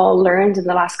we've all learned in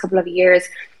the last couple of years,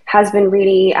 has been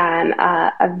really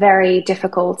a very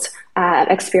difficult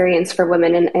experience for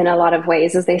women in a lot of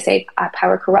ways. As they say,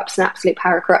 power corrupts, and absolute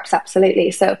power corrupts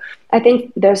absolutely. So I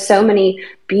think there's so many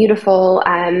beautiful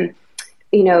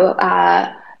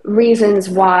reasons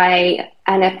why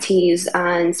NFTs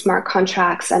and smart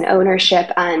contracts and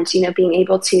ownership and, being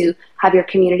able to have your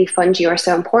community fund you are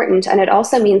so important. And it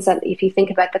also means that if you think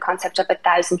about the concept of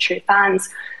 1,000 true fans,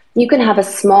 you can have a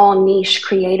small niche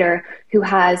creator who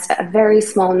has a very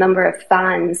small number of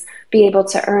fans be able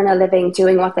to earn a living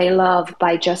doing what they love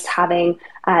by just having,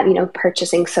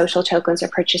 purchasing social tokens or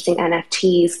purchasing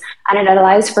NFTs. And it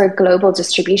allows for global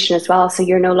distribution as well. So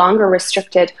you're no longer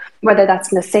restricted, whether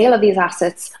that's in the sale of these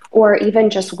assets or even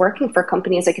just working for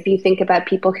companies. Like if you think about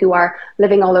people who are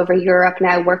living all over Europe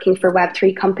now, working for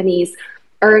Web3 companies,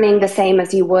 earning the same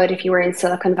as you would if you were in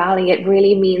Silicon Valley, it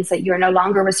really means that you're no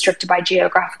longer restricted by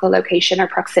geographical location or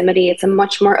proximity. It's a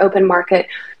much more open market.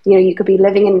 You could be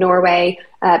living in Norway,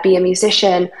 be a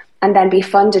musician, and then be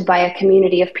funded by a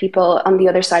community of people on the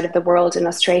other side of the world in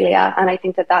Australia. And I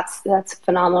think that's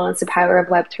phenomenal. It's the power of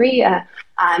Web3.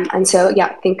 And so, yeah,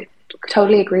 I think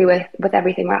totally agree with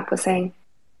everything Rap was saying.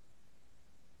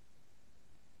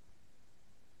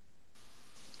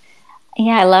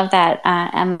 Yeah, I love that,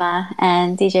 Emma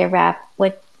and DJ Rap,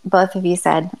 what both of you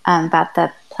said about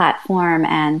the platform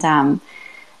and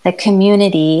the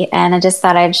community. And I just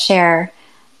thought I'd share,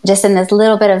 just in this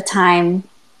little bit of time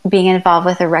being involved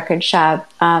with the record shop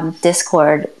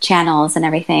Discord channels and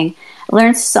everything,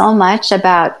 learned so much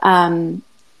about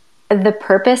the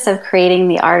purpose of creating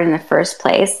the art in the first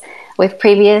place. With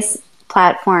previous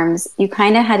platforms, you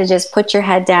kind of had to just put your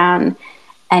head down,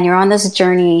 and you're on this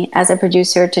journey as a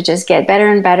producer to just get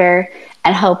better and better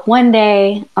and hope one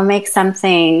day I'll make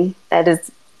something that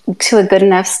is to a good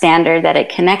enough standard that it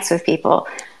connects with people.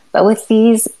 But with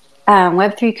these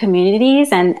Web3 communities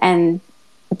and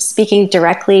speaking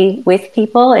directly with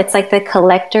people, it's like the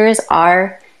collectors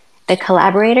are the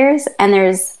collaborators, and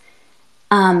there's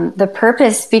the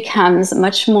purpose becomes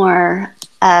much more,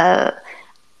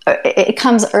 it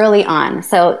comes early on.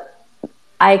 So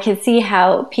I could see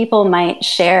how people might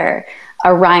share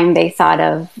a rhyme they thought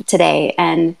of today,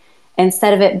 and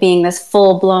instead of it being this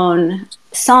full-blown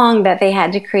song that they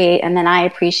had to create and then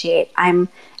I'm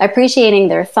appreciating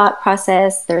their thought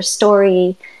process, their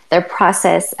story, their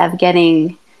process of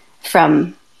getting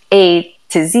from A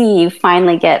to Z. You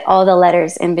finally get all the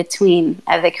letters in between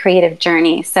of the creative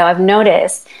journey. So I've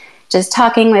noticed, just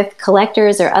talking with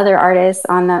collectors or other artists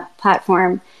on the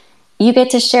platform, you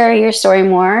get to share your story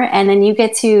more, and then you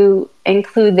get to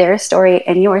include their story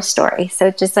in your story. So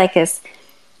just like this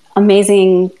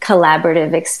amazing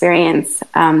collaborative experience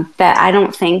that I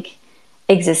don't think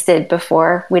existed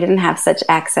before. We didn't have such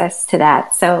access to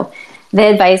that. So the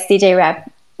advice DJ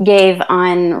Rap gave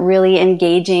on really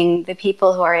engaging the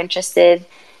people who are interested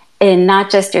in not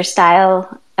just your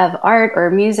style of art or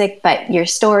music, but your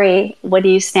story. What do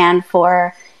you stand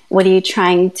for? What are you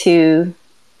trying to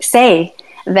say?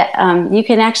 That you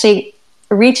can actually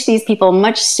reach these people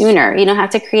much sooner. You don't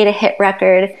have to create a hit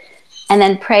record and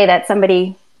then pray that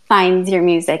somebody finds your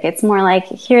music. It's more like,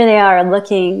 here they are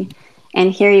looking,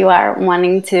 and here you are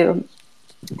wanting to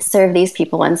serve these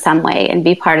people in some way and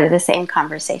be part of the same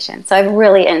conversation. So I've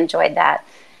really enjoyed that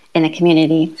in the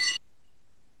community.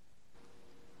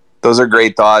 Those are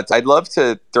great thoughts. I'd love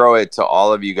to throw it to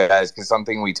all of you guys, because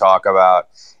something we talk about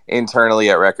internally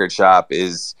at Record Shop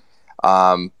is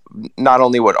not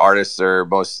only what artists are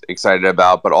most excited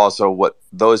about, but also what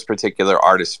those particular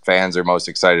artists' fans are most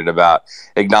excited about.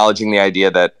 Acknowledging the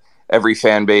idea that every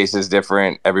fan base is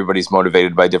different, everybody's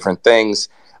motivated by different things.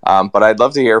 But I'd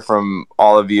love to hear from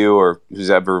all of you, or who's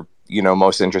ever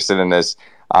most interested in this,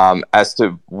 as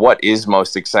to what is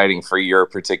most exciting for your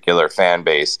particular fan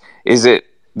base. Is it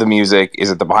the music? Is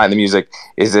it the behind the music?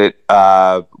 Is it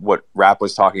what Rap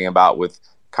was talking about with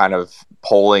kind of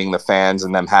polling the fans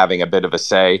and them having a bit of a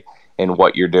say in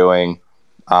what you're doing?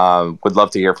 Would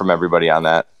love to hear from everybody on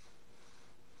that.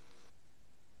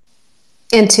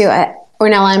 And to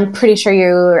Ornella, I'm pretty sure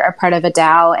you are part of a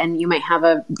DAO, and you might have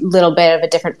a little bit of a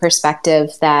different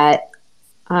perspective that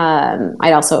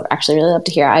I'd also actually really love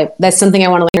to hear. That's something I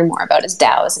want to learn more about, is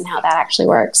DAOs and how that actually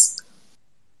works.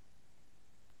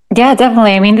 Yeah,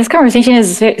 definitely. I mean, this conversation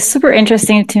is super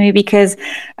interesting to me because,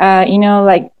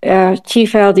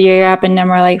 Chief LDA Rap and them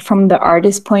are like from the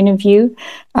artist point of view.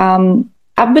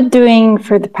 I've been doing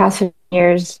for the past few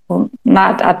years, well,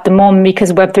 not at the moment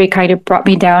because Web3 kind of brought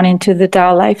me down into the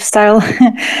DAO lifestyle,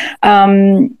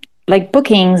 like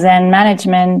bookings and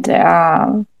management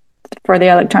for the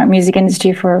electronic music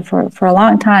industry for a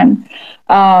long time.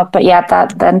 But yeah,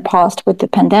 that then paused with the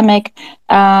pandemic.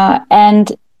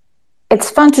 And it's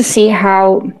fun to see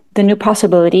how the new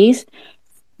possibilities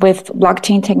with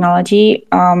blockchain technology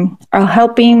are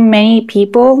helping many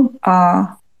people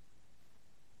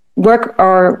work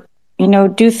or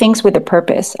do things with a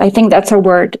purpose. I think that's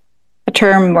a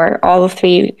term where all of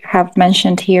three have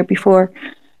mentioned here before.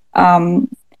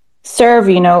 Serve,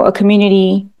 a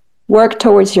community, work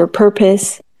towards your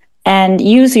purpose, and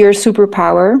use your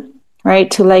superpower,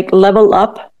 right, to like level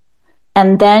up,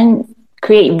 and then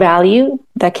create value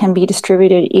that can be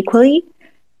distributed equally.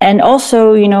 And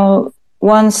also,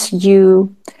 once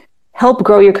you help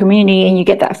grow your community and you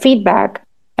get that feedback,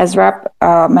 as Rap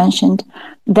mentioned,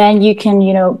 then you can,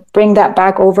 bring that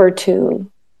back over to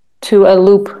a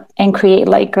loop and create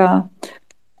like an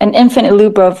infinite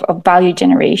loop of value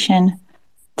generation.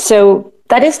 So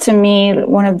that is, to me,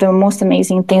 one of the most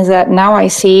amazing things that now I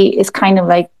see is kind of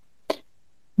like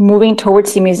moving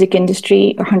towards the music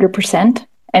industry 100%.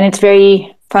 And it's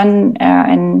very fun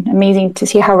and amazing to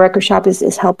see how Record Shop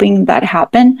is helping that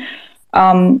happen.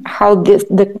 How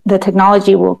the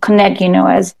technology will connect,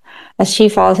 as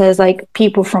Shefali says, like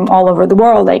people from all over the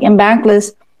world. Like in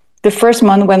Bankless, the first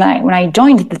month when I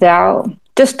joined the DAO,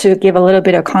 just to give a little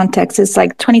bit of context, it's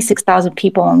like 26,000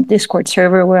 people on Discord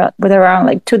server with around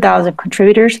like 2,000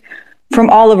 contributors from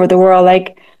all over the world.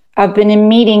 Like I've been in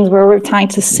meetings where we're trying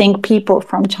to sync people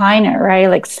from China, right?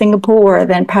 Like Singapore,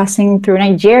 then passing through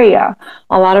Nigeria,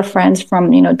 a lot of friends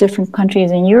from, different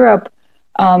countries in Europe,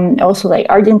 also like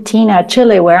Argentina,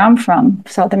 Chile, where I'm from,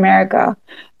 South America,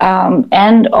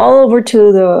 and all over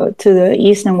to the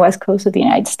east and west coast of the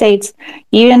United States.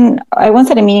 Even I once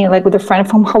had a meeting like with a friend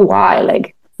from Hawaii.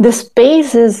 Like the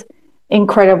space is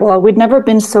incredible. We've never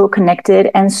been so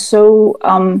connected and so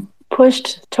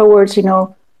pushed towards,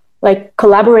 like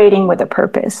collaborating with a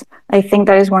purpose. I think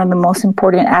that is one of the most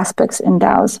important aspects in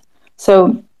DAOs.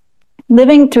 So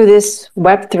living through this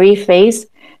Web3 phase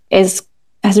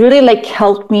has really like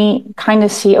helped me kind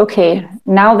of see, okay,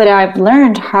 now that I've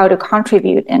learned how to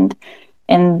contribute and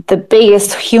in the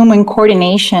biggest human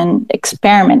coordination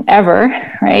experiment ever,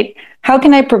 right? How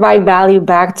can I provide value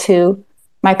back to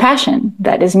my passion,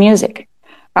 that is music?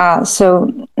 So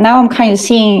now I'm kind of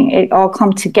seeing it all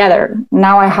come together.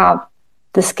 Now I have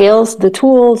the skills, the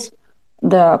tools,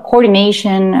 the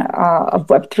coordination of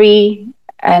Web3,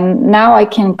 and now I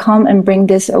can come and bring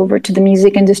this over to the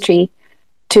music industry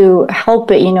to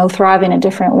help it, thrive in a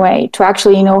different way, to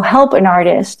actually, help an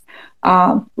artist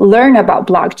learn about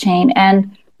blockchain. And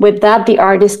with that, the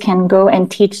artist can go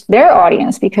and teach their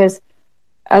audience, because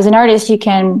as an artist, you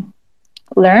can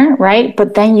learn, right?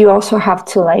 But then you also have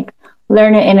to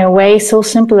learn it in a way so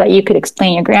simple that you could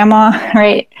explain your grandma,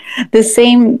 right? The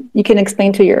same you can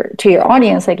explain to your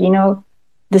audience,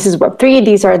 this is Web3,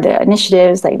 these are the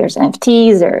initiatives, there's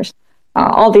NFTs, there's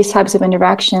all these types of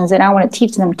interactions, and I want to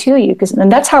teach them to you, because then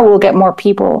that's how we'll get more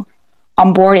people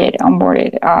onboarded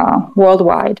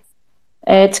worldwide.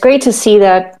 It's great to see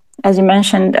that, as you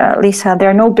mentioned, Lisa, there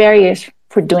are no barriers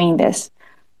for doing this.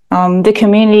 The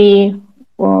community,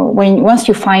 once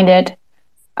you find it,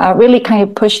 really kind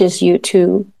of pushes you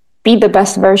to be the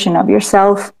best version of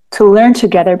yourself, to learn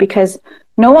together, because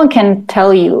no one can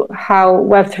tell you how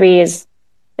Web3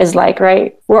 is like,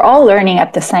 right? We're all learning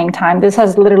at the same time. This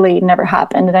has literally never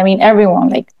happened. I mean,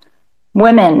 everyone,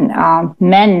 women,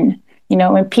 men,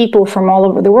 and people from all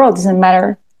over the world, doesn't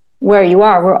matter where you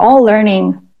are, we're all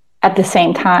learning at the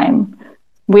same time.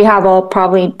 We have all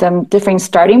probably the different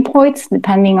starting points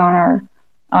depending on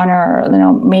our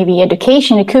maybe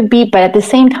education, it could be, but at the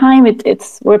same time,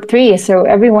 it's Web3, so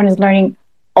everyone is learning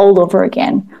all over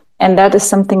again. And that is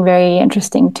something very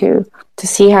interesting to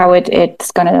see how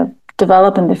it's going to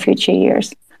develop in the future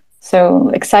years. So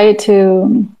excited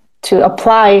to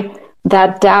apply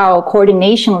that DAO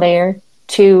coordination layer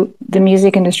to the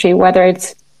music industry, whether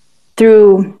it's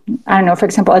through, I don't know, for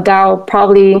example, a DAO,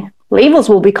 probably labels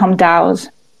will become DAOs,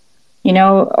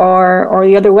 or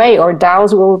the other way, or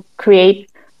DAOs will create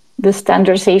the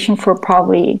standardization for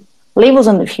probably labels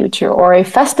in the future, or a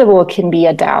festival can be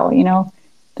a DAO.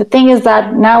 The thing is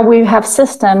that now we have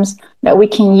systems that we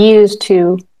can use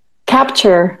to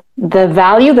capture the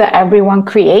value that everyone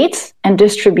creates and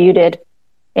distribute it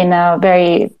in a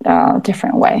very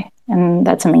different way. And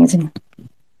that's amazing.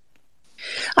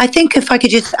 I think if I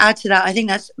could just add to that, I think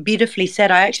that's beautifully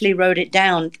said. I actually wrote it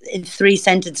down in 3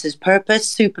 sentences: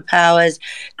 purpose, superpowers,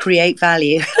 create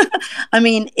value. I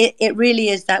mean, it really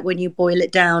is that when you boil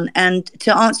it down. And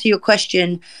to answer your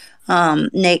question,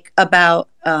 Nick, about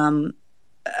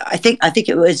I think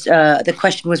it was the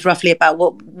question was roughly about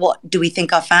what do we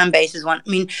think our fan bases want. I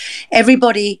mean,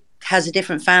 everybody has a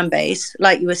different fan base,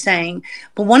 like you were saying.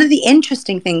 But one of the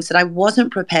interesting things that I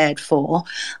wasn't prepared for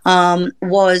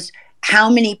was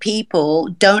how many people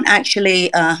don't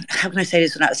actually, how can I say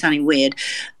this without sounding weird?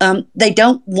 They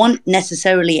don't want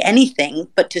necessarily anything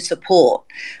but to support.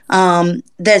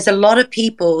 There's a lot of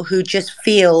people who just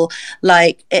feel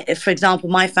like, for example,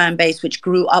 my fan base, which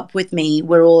grew up with me,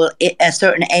 we're all a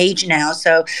certain age now.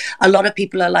 So a lot of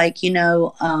people are like,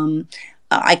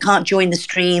 I can't join the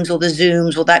streams or the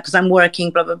Zooms or that because I'm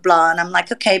working, blah, blah, blah. And I'm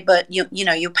like, okay, but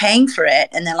you're paying for it.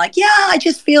 And they're like, yeah, I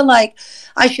just feel like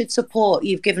I should support.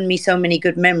 You've given me so many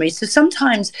good memories. So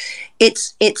sometimes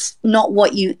it's not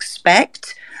what you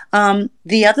expect.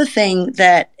 The other thing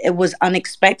that was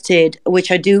unexpected,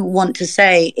 which I do want to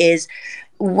say, is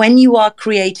when you are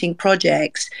creating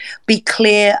projects, be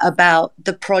clear about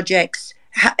the projects,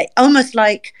 almost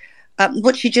like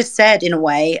what you just said in a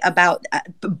way about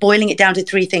boiling it down to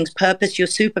 3 things: purpose, your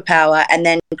superpower, and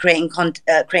then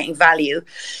creating value.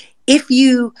 If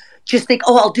you just think,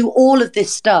 oh, I'll do all of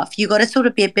this stuff, you got to sort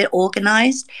of be a bit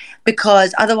organized,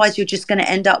 because otherwise you're just going to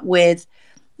end up with,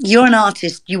 you're an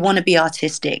artist, you want to be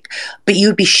artistic, but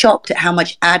you'd be shocked at how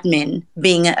much admin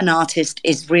being an artist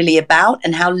is really about,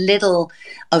 and how little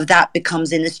of that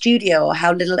becomes in the studio, or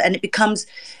how little, and it becomes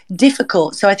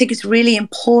difficult. So I think it's really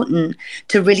important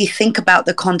to really think about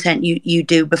the content you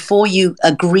do before you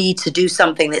agree to do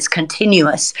something that's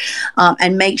continuous,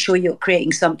 and make sure you're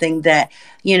creating something that,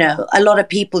 a lot of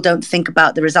people don't think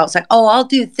about the results, like, oh, I'll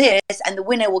do this and the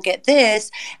winner will get this,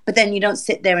 but then you don't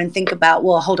sit there and think about,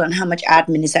 well, hold on, how much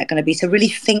admin is that going to be? So really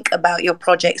think about your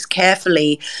projects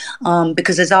carefully,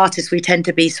 because as artists we tend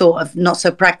to be sort of not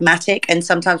so pragmatic, and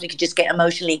sometimes we could just get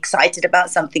emotionally excited about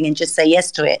something and just say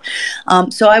yes to it.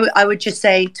 So I would just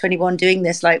say to anyone doing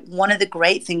this, like, one of the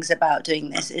great things about doing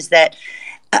this is that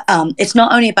it's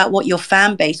not only about what your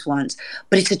fan base wants,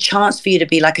 but it's a chance for you to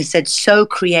be, like I said, so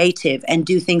creative and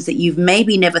do things that you've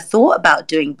maybe never thought about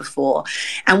doing before.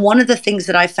 And one of the things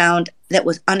that I found that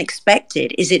was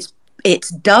unexpected is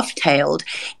it's dovetailed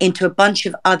into a bunch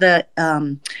of other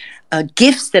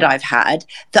gifts that I've had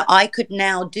that I could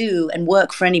now do and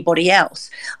work for anybody else.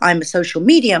 I'm a social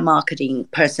media marketing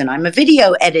person. I'm a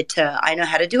video editor. I know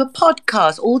how to do a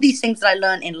podcast, all these things that I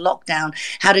learned in lockdown,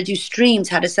 how to do streams,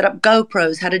 how to set up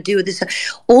GoPros, how to do this,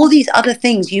 all these other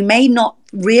things you may not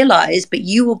realize, but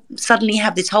you will suddenly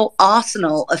have this whole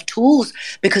arsenal of tools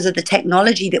because of the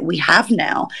technology that we have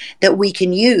now that we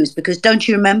can use. Because don't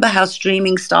you remember how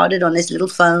streaming started on this little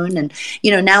phone? And,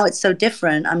 now it's so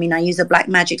different. I mean, I use a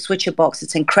Blackmagic switcher box.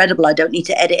 It's incredible. I don't need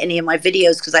to edit any of my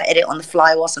videos because I edit on the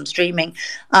fly whilst I'm streaming.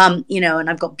 And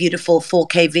I've got beautiful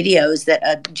 4K videos that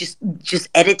are just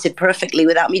edited perfectly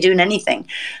without me doing anything.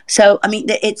 So, I mean,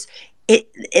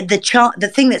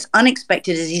 the thing that's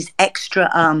unexpected is these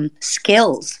extra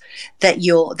skills that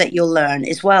you'll learn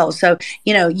as well. So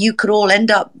you could all end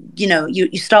up,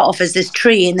 you start off as this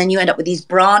tree and then you end up with these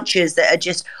branches that are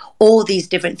just all these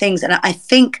different things. And I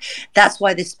think that's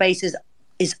why this space is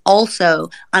also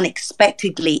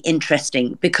unexpectedly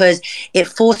interesting, because it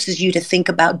forces you to think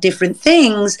about different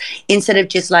things instead of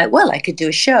just like, well, I could do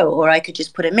a show, or I could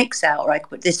just put a mix out, or I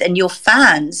could put this, and your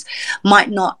fans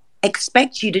might not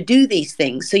expect you to do these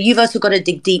things. So you've also got to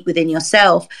dig deep within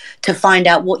yourself to find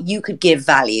out what you could give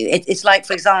value. It's like,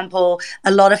 for example,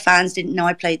 a lot of fans didn't know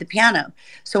I played the piano.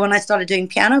 So when I started doing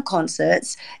piano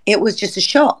concerts, it was just a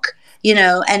shock.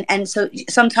 And so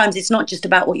sometimes it's not just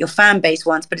about what your fan base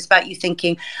wants, but it's about you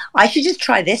thinking, I should just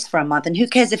try this for a month, and who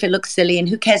cares if it looks silly, and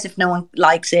who cares if no one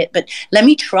likes it, but let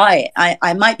me try it.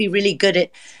 I might be really good at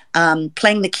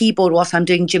playing the keyboard whilst I'm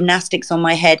doing gymnastics on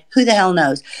my head. Who the hell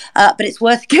knows? But it's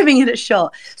worth giving it a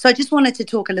shot. So I just wanted to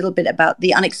talk a little bit about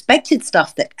the unexpected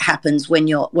stuff that happens when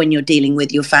you're dealing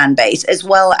with your fan base, as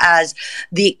well as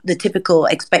the typical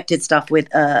expected stuff with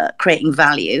creating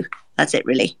value. That's it,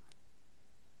 really.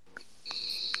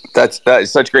 That's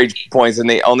such great points. And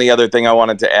the only other thing I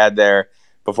wanted to add there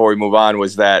before we move on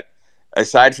was that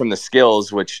aside from the skills,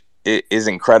 which is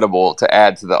incredible to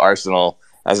add to the arsenal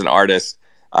as an artist,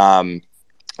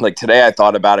 like today I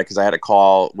thought about it because I had a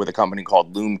call with a company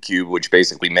called LoomCube, which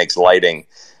basically makes lighting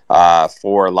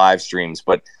for live streams.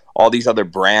 But all these other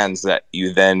brands that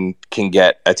you then can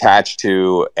get attached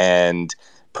to and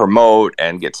promote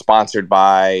and get sponsored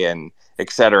by and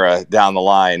etc. down the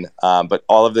line. But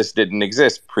all of this didn't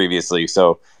exist previously.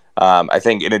 So I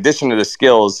think in addition to the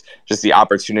skills, just the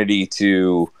opportunity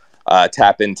to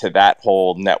tap into that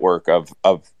whole network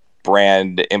of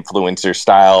brand influencer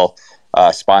style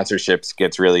sponsorships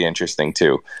gets really interesting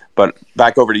too. But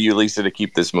back over to you, Lisa, to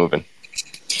keep this moving.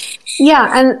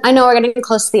 Yeah, and I know we're getting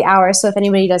close to the hour, so if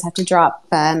anybody does have to drop,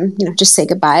 just say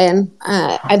goodbye. And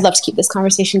I'd love to keep this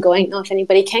conversation going. I don't know if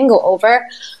anybody can go over.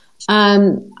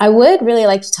 I would really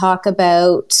like to talk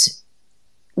about,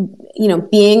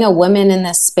 being a woman in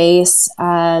this space.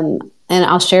 And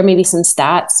I'll share maybe some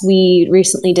stats. We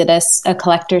recently did a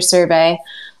collector survey.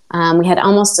 We had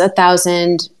almost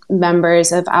 1,000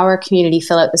 members of our community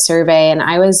fill out the survey, and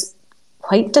I was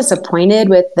quite disappointed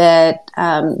with the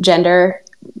gender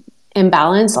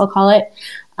imbalance, I'll call it.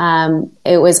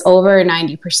 It was over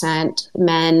 90%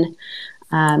 men.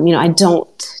 I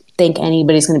don't think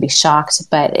anybody's going to be shocked,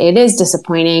 but it is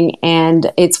disappointing,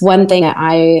 and it's one thing that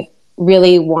I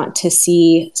really want to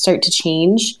see start to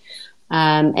change,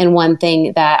 and one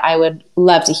thing that I would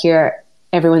love to hear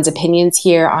everyone's opinions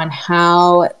here on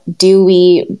how do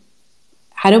we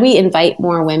invite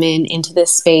more women into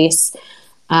this space.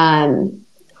 Some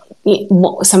of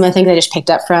the things I just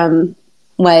picked up from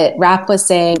what Rap was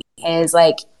saying is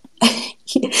like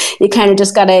you kind of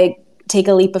just got to take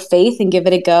a leap of faith and give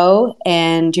it a go,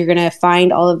 and you're going to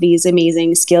find all of these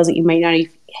amazing skills that you might not have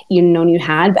known you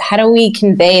had. But how do we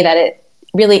convey that it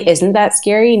really isn't that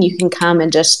scary, and you can come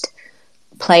and just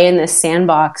play in this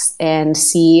sandbox and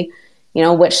see,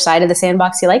 which side of the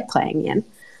sandbox you like playing in?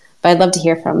 But I'd love to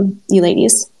hear from you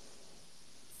ladies.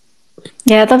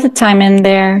 Yeah, I'd love to chime in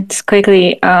there just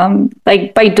quickly.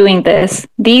 By doing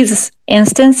these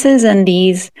instances and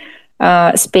these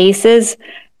spaces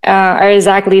are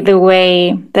exactly the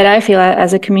way that I feel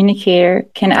as a communicator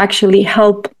can actually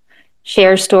help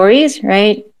share stories,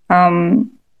 right?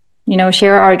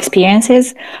 Share our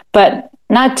experiences, but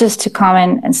not just to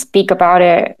comment and speak about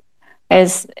it.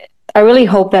 As I really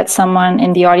hope that someone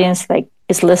in the audience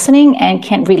is listening and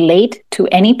can relate to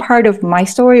any part of my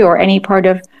story or any part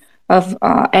of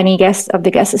any guest of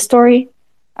the guest's story,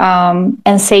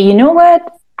 and say, you know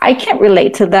what, I can't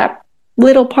relate to that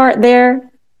little part there,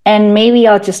 and maybe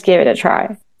I'll just give it a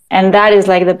try. And that is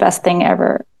the best thing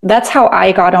ever. That's how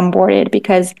I got onboarded,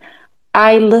 because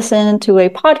I listened to a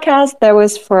podcast that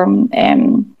was from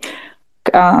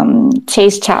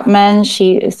Chase Chapman.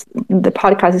 The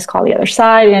podcast is called The Other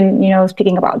Side, and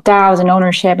speaking about DAOs and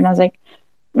ownership. And I was like,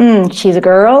 she's a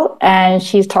girl, and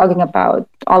she's talking about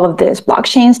all of this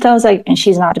blockchain stuff. I was like, and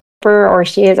she's not a developer, or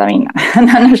she is. I mean, I'm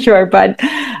not sure. But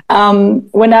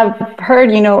when I've heard,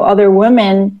 other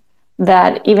women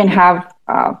that even have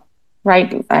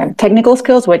technical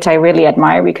skills, which I really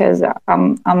admire, because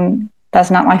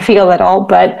that's not my field at all.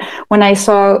 But when I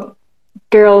saw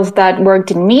girls that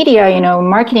worked in media,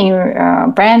 marketing,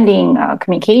 branding,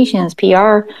 communications,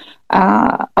 PR,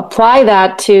 apply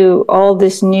that to all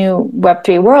this new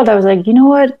Web3 world, I was like, you know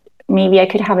what? Maybe I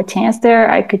could have a chance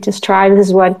there. I could just try. This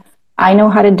is what I know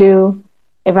how to do.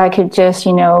 If I could just,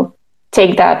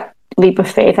 take that leap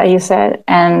of faith, as you said,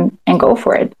 and go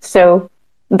for it. So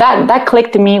that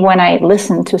clicked to me when I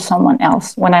listened to someone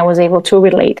else, when I was able to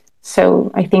relate.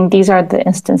 So I think these are the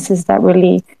instances that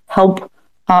really help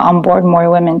onboard more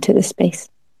women to the space.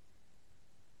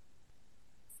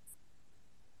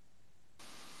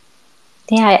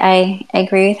 Yeah, I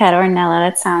agree with that, Ornella.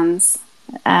 That sounds,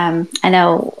 I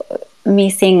know me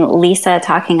seeing Lisa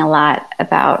talking a lot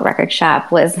about Record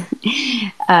Shop was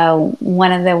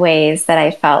one of the ways that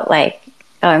I felt like,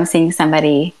 I'm seeing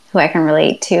somebody who I can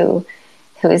relate to,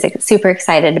 who is super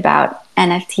excited about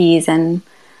NFTs and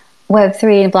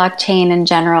Web3 and blockchain in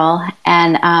general.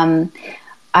 And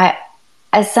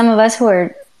as some of us who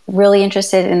are really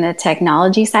interested in the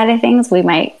technology side of things, we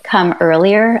might come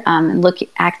earlier and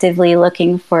actively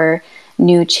looking for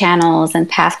new channels and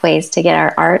pathways to get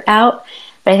our art out.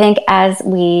 But I think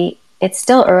it's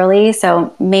still early,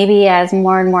 so maybe as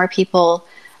more and more people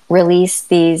release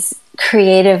these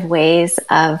creative ways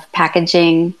of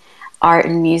packaging art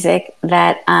and music,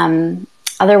 that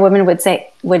other women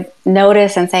would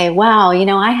notice and say, wow,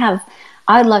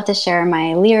 I'd love to share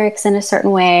my lyrics in a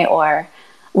certain way, or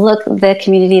look, the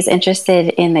community is interested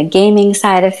in the gaming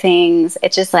side of things.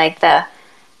 It's just like the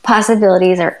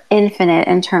possibilities are infinite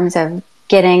in terms of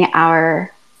getting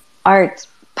our art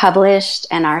published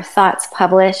and our thoughts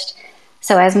published.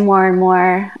 So as more and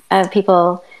more of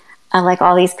people, like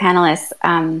all these panelists,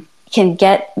 can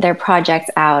get their projects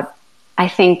out, I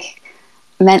think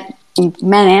men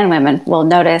and women will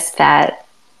notice that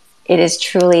it is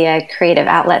truly a creative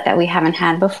outlet that we haven't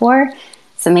had before.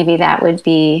 So maybe that would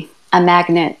be a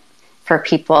magnet for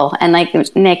people. And like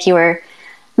Nick, you were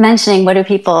mentioning, what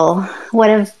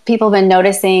have people been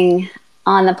noticing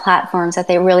on the platforms that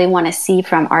they really want to see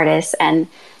from artists? And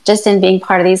just in being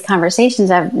part of these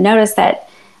conversations, I've noticed that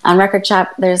on Record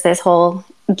Shop, there's this whole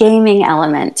gaming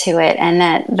element to it, and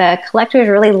that the collectors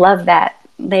really love that.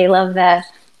 They love the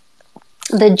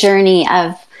journey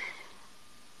of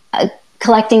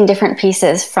collecting different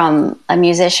pieces from a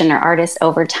musician or artist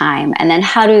over time, and then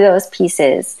how do those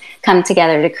pieces come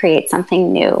together to create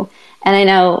something new. And I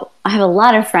know I have a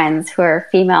lot of friends who are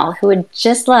female who would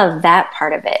just love that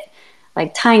part of it,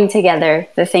 like tying together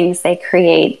the things they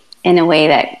create in a way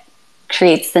that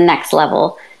creates the next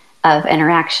level of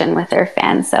interaction with their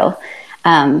fans. So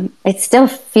it still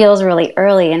feels really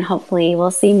early, and hopefully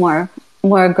we'll see more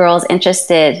girls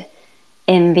interested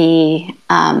in the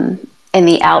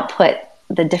output,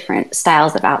 the different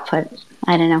styles of output.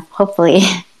 I don't know, hopefully.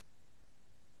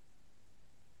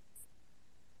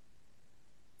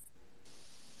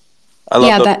 I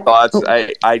love those thoughts.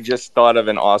 I just thought of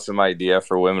an awesome idea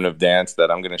for Women of Dance that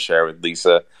I'm going to share with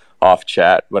Lisa off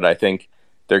chat, but I think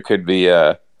there could be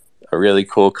a really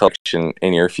cool collection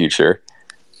in your future.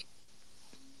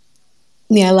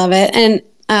 Yeah, I love it. And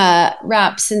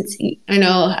Rap, since I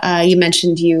know you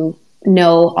mentioned you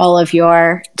know all of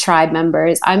your tribe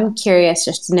members, I'm curious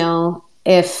just to know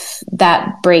if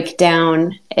that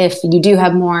breakdown, if you do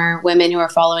have more women who are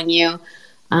following you,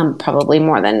 probably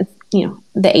more than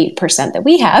the 8% that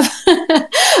we have,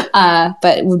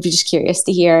 but would be just curious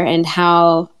to hear. And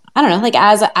how, I don't know, like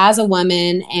as a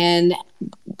woman, and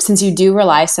since you do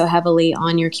rely so heavily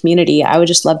on your community, I would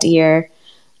just love to hear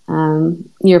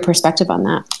your perspective on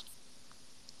that.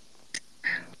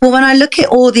 Well, when I look at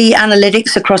all the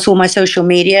analytics across all my social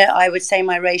media, I would say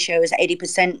my ratio is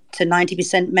 80% to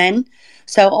 90% men.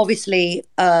 So obviously,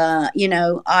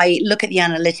 I look at the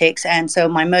analytics, and so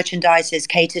my merchandise is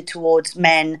catered towards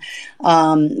men.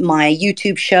 My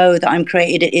YouTube show that I'm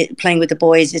playing with the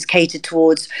boys, is catered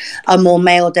towards a more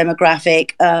male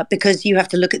demographic, because you have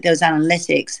to look at those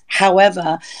analytics.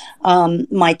 However,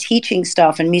 my teaching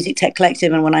stuff and Music Tech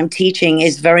Collective, and when I'm teaching,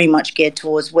 is very much geared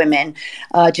towards women,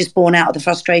 just born out of the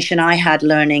frustration I had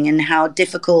learning and how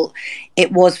difficult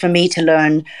it was for me to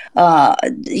learn, all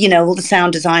the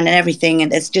sound design and everything.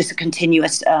 And it's just a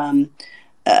continuous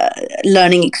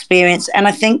learning experience. And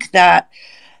I think that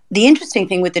the interesting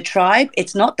thing with the tribe,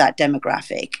 it's not that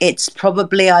demographic. It's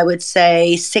probably, I would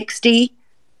say, 60%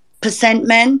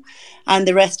 men and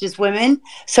the rest is women.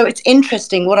 So it's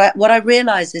interesting. What I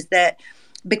realize is that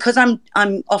because I'm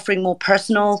offering more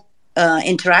personal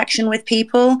interaction with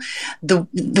people, the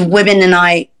women and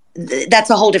I, that's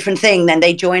a whole different thing. Then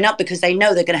they join up because they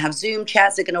know they're going to have Zoom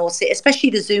chats. They're going to all sit, especially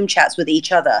the Zoom chats with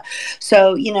each other.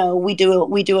 So, you know, we do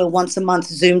a once a month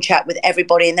Zoom chat with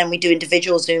everybody, and then we do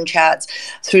individual Zoom chats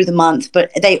through the month.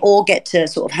 But they all get to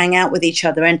sort of hang out with each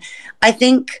other. And I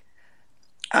think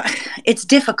it's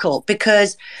difficult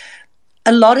because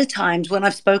a lot of times when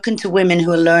I've spoken to women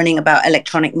who are learning about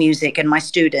electronic music and my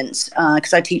students,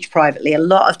 because I teach privately, a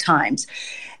lot of times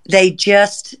they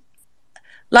just,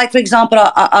 like, for example,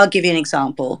 I'll give you an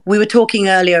example. We were talking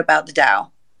earlier about the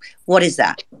DAO. What is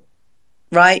that?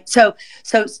 Right? So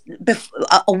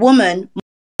a woman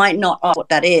might not ask what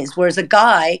that is, whereas a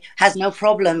guy has no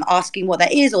problem asking what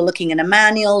that is or looking in a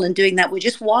manual and doing that. We're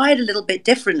just wired a little bit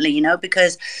differently, you know,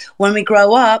 because when we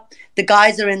grow up, the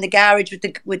guys are in the garage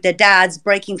with their dads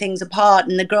breaking things apart,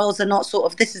 and the girls are not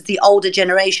sort of, this is the older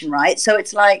generation, right? So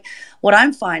it's like, what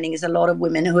I'm finding is a lot of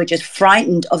women who are just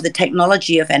frightened of the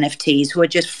technology of NFTs, who are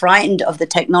just frightened of the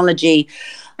technology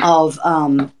of,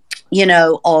 you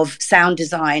know, of sound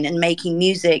design and making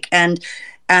music. And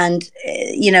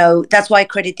you know, that's why I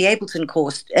created the Ableton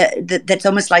course. That's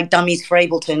almost like Dummies for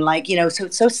Ableton. Like, you know, so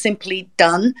it's so simply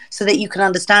done so that you can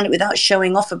understand it without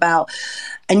showing off about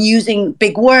and using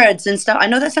big words and stuff. I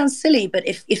know that sounds silly, but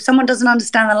if someone doesn't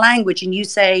understand the language and you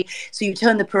say, so you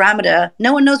turn the parameter,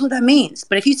 no one knows what that means.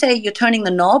 But if you say you're turning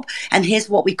the knob and here's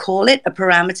what we call it, a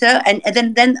parameter, and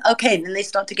then okay, then they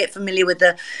start to get familiar with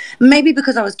maybe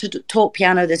because I was taught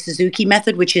piano, the Suzuki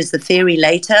method, which is the theory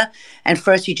later. And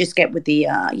first you just get with the,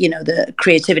 you know, the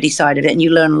creativity side of it, and you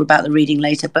learn all about the reading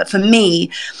later. But for me,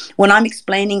 when I'm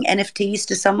explaining NFTs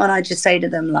to someone, I just say to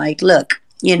them, like, look,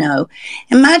 you know,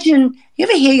 imagine, you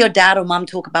ever hear your dad or mom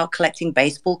talk about collecting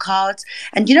baseball cards?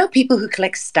 And you know, people who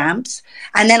collect stamps?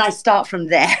 And then I start from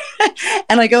there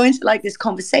and I go into like this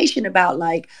conversation about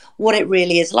like what it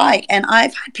really is like. And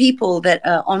I've had people that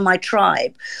are on my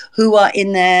tribe who are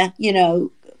in their, you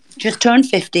know, just turned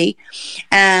 50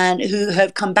 and who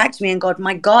have come back to me and gone,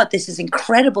 my God, this is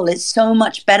incredible. It's so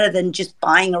much better than just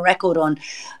buying a record on,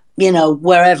 you know,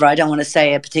 wherever. I don't want to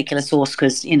say a particular source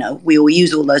because, you know, we all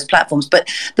use all those platforms. But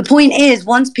the point is,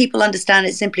 once people understand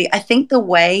it simply, I think the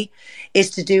way is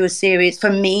to do a series.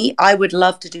 For me, I would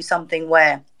love to do something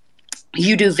where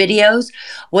you do videos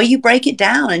where you break it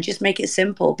down and just make it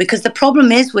simple, because the problem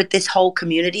is with this whole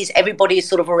community is everybody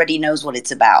sort of already knows what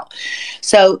it's about.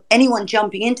 So anyone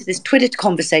jumping into this Twitter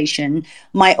conversation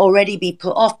might already be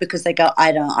put off because they go,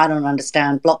 I don't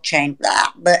understand blockchain, blah,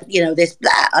 but you know, this, blah,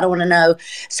 I don't want to know.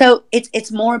 So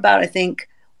it's more about, I think,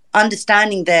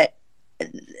 understanding that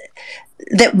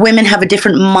women have a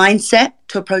different mindset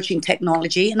to approaching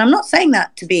technology. And I'm not saying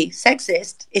that to be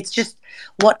sexist. It's just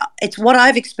what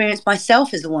I've experienced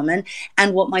myself as a woman,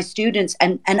 and what my students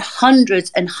and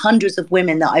hundreds of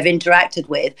women that I've interacted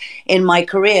with in my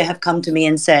career have come to me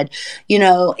and said, you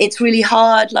know, it's really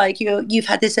hard. Like, you've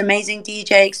had this amazing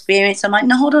DJ experience. I'm like,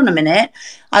 no, hold on a minute.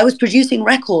 I was producing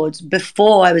records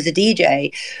before I was a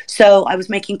DJ. So I was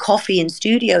making coffee in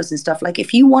studios and stuff. Like,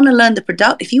 if you want to learn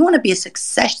if you want to be a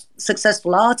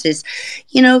successful artist,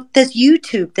 you know, there's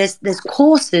YouTube, there's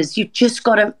courses.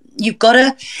 You've got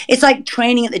to, it's like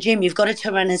training at the gym. You've got to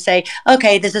turn around and say,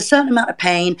 okay, there's a certain amount of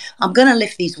pain. I'm going to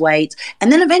lift these weights.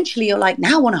 And then eventually you're like,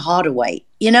 now I want a harder weight.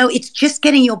 You know, it's just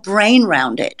getting your brain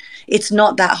around it. It's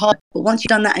not that hard. But once you've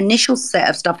done that initial set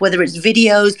of stuff, whether it's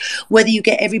videos, whether you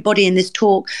get everybody in this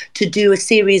talk to do a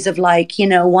series of like, you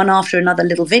know, one after another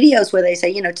little videos where they say,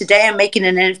 you know, today I'm making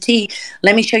an NFT.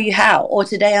 Let me show you how. Or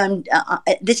today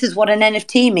this is what an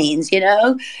NFT means, you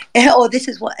know, or this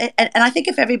is what, and I think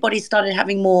if everybody started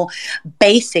having more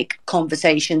basic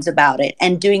conversations about it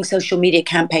and doing social media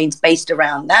campaigns based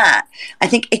around that, I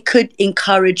think it could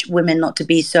encourage women not to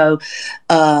be so,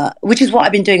 which is what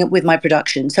I've been doing with my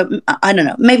production. So I don't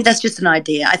know, maybe that's just an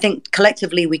idea. I think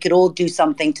collectively we could all do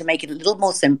something to make it a little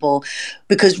more simple,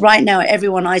 because right now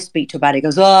everyone I speak to about it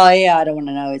goes, oh yeah, I don't want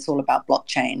to know, it's all about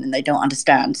blockchain, and they don't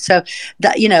understand. So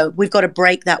that, you know, we've got to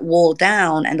break that wall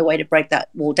down, and the way to break that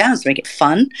wall down is to make it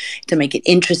fun, to make it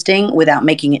interesting without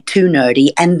making it too nerdy,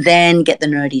 and then get the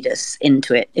nerdiness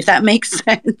into it, if that makes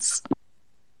sense.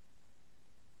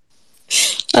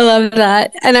 I love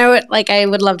that. And I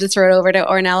would love to throw it over to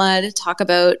Ornella to talk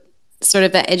about sort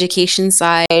of the education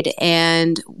side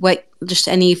and what just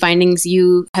any findings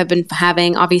you have been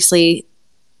having. Obviously,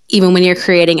 even when you're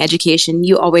creating education,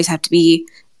 you always have to be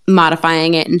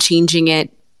modifying it and changing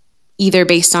it, either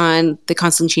based on the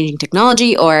constantly changing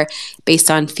technology or based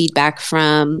on feedback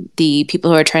from the people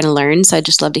who are trying to learn. So I'd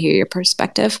just love to hear your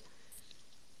perspective.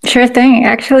 Sure thing.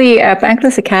 Actually,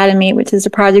 Bankless Academy, which is a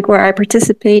project where I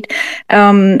participate,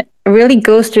 really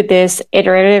goes through this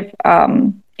iterative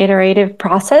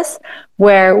process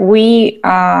where we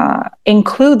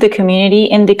include the community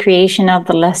in the creation of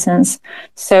the lessons.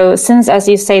 So since, as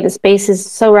you say, the space is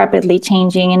so rapidly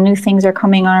changing and new things are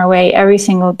coming on our way every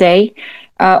single day,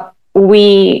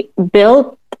 we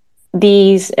build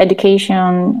these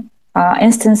education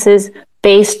instances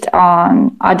based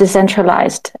on a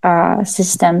decentralized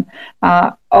system,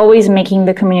 always making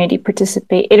the community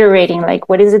participate, iterating, like,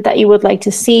 what is it that you would like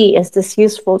to see? Is this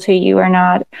useful to you or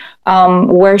not?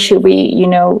 Where should we,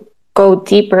 go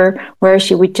deeper? Where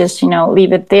should we just,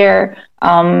 leave it there?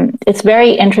 It's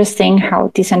very interesting how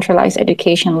decentralized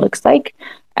education looks like.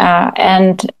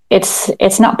 And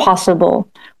it's not possible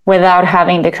without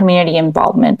having the community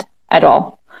involvement at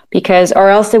all. Because, or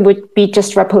else it would be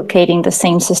just replicating the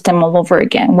same system all over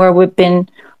again, where we've been,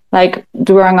 like,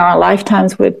 during our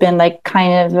lifetimes, we've been, like,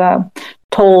 kind of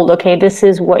told, okay, this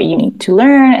is what you need to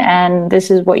learn, and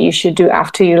this is what you should do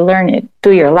after you learn it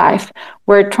through your life.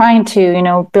 We're trying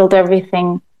to, build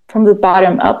everything from the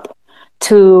bottom up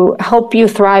to help you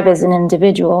thrive as an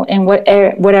individual in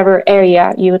whatever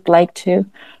area you would like to.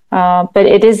 But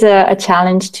it is a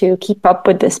challenge to keep up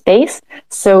with the space.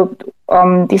 So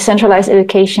decentralized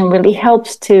education really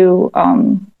helps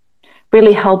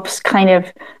kind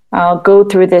of go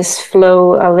through this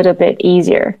flow a little bit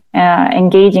easier,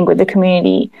 engaging with the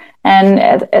community, and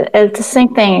at the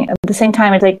same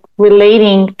time, it's like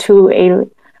relating to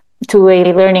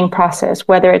a learning process,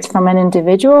 whether it's from an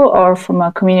individual or from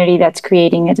a community that's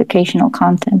creating educational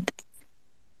content.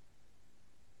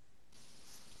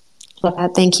 Love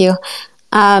that. Thank you.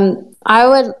 I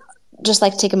would just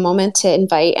like to take a moment to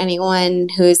invite anyone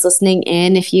who is listening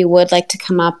in, if you would like to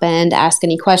come up and ask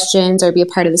any questions or be a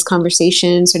part of this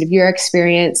conversation, sort of your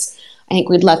experience. I think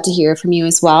we'd love to hear from you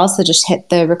as well. So just hit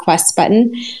the request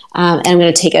button. And I'm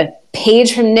going to take a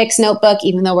page from Nick's notebook,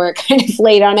 even though we're kind of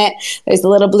late on it. There's a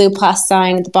little blue plus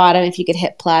sign at the bottom. If you could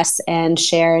hit plus and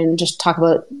share and just talk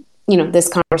about, this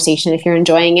conversation, if you're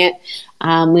enjoying it.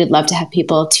 We'd love to have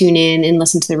people tune in and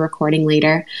listen to the recording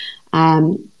later.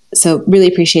 So really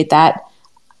appreciate that.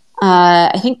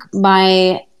 I think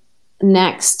my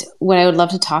next, what I would love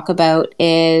to talk about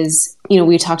is,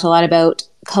 we talked a lot about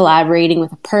collaborating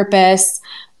with a purpose.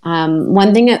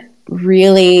 One thing that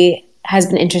really has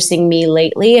been interesting me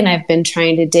lately, and I've been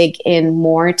trying to dig in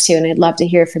more to, and I'd love to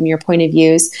hear from your point of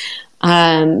views,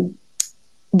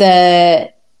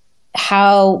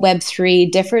 how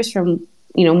Web3 differs from,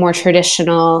 more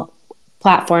traditional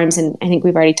platforms. And I think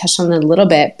we've already touched on it a little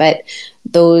bit, but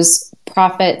those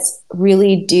profits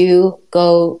really do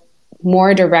go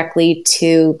more directly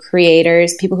to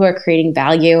creators, people who are creating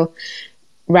value,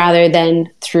 rather than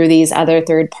through these other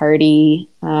third-party,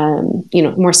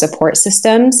 more support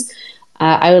systems.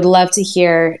 I would love to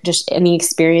hear just any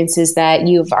experiences that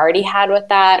you've already had with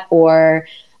that, or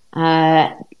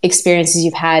experiences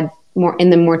you've had more in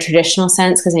the more traditional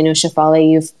sense, because I know,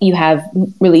 Shefali, you have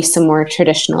released some more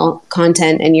traditional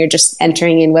content and you're just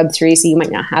entering in Web3, so you might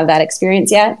not have that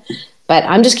experience yet. But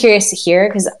I'm just curious to hear,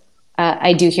 because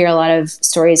I do hear a lot of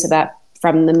stories about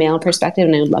from the male perspective,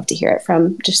 and I would love to hear it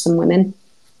from just some women.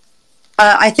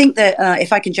 I think that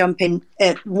if I can jump in,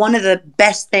 one of the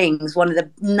best things, one of the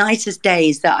nicest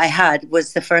days that I had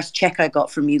was the first check I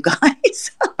got from you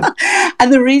guys.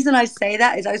 And the reason I say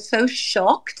that is I was so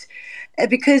shocked,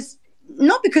 because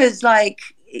not because, like,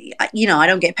 I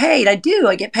don't get paid. I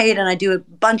get paid and I do a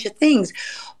bunch of things.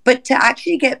 But to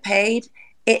actually get paid,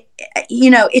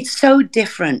 it's so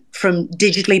different from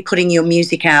digitally putting your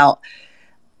music out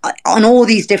on all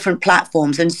these different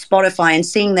platforms and Spotify, and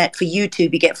seeing that for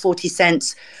YouTube, you get 40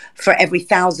 cents for every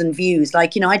 1,000 views.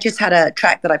 Like, I just had a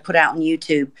track that I put out on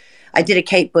YouTube. I did a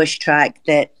Kate Bush track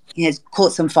that has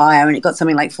caught some fire, and it got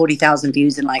something like 40,000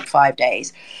 views in like 5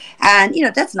 days. And,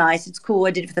 that's nice. It's cool.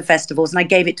 I did it for the festivals, and I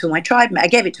gave it to my tribe. I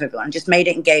gave it to everyone. I just made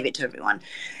it and gave it to everyone.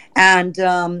 And,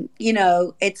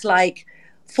 it's like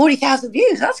 40,000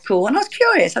 views. That's cool. And I was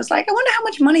curious. I was like, I wonder how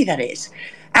much money that is.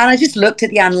 And I just looked at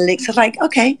the analytics. I was like,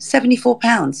 okay,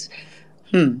 £74.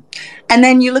 And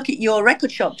then you look at your record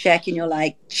shop check and you're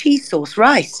like, cheese sauce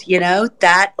rice,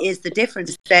 that is the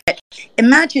difference. That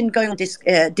imagine going on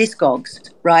Discogs,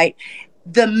 right?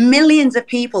 the millions of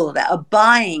people that are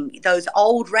buying those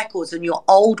old records and your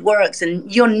old works,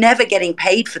 and you're never getting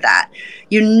paid for that.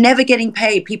 You're never getting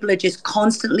paid. People are just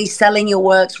constantly selling your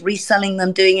works, reselling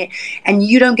them, doing it, and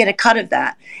you don't get a cut of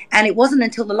that. And it wasn't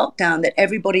until the lockdown that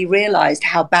everybody realized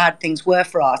how bad things were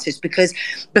for artists, because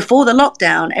before the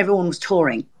lockdown, everyone was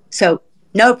touring. So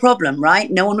no problem, right?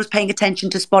 No one was paying attention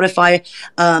to Spotify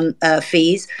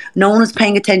fees. No one was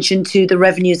paying attention to the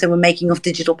revenues they were making off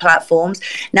digital platforms.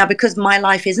 Now, because my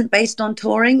life isn't based on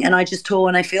touring and I just tour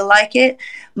when I feel like it,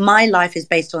 my life is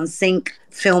based on sync,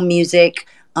 film music,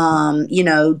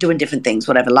 doing different things,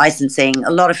 whatever, licensing,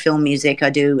 a lot of film music. I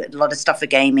do a lot of stuff for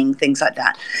gaming, things like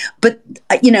that. But,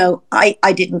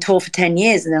 I didn't tour for 10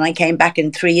 years. And then I came back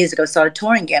and 3 years ago, started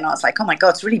touring again. I was like, oh my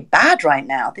God, it's really bad right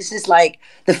now. This is like,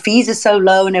 the fees are so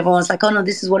low and everyone's like, oh no,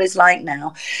 this is what it's like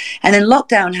now. And then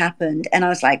lockdown happened and I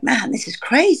was like, man, this is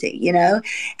crazy,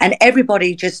 and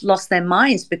everybody just lost their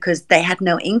minds because they had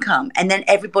no income. And then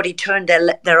everybody turned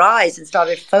their eyes and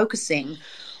started focusing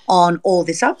on all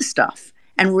this other stuff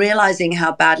and realizing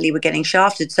how badly we're getting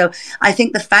shafted. So I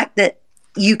think the fact that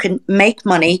you can make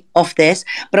money off this,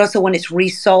 but also when it's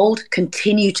resold,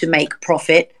 continue to make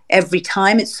profit every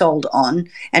time it's sold on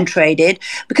and traded.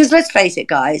 Because let's face it,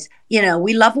 guys,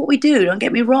 we love what we do, don't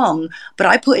get me wrong, but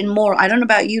I put in more, I don't know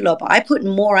about you lot, but I put in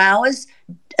more hours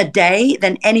a day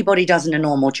than anybody does in a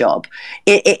normal job.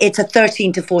 It's a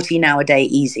 13 to 14 hour day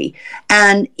easy.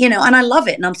 And, and I love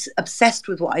it and I'm obsessed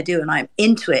with what I do and I'm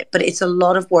into it, but it's a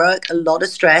lot of work, a lot of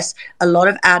stress, a lot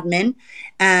of admin.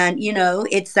 And,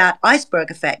 it's that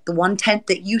iceberg effect, the 1/10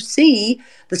 that you see,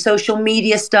 the social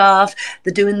media stuff,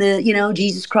 the doing the,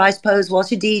 Jesus Christ pose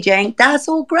whilst you're DJing. That's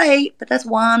all great, but that's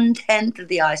 1/10 of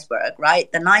the iceberg,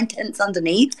 right? The 9/10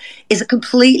 underneath is a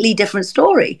completely different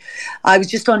story. I was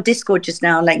just on Discord just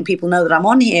now letting people know that I'm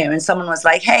on here and someone was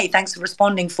like, hey, thanks for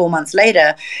responding 4 months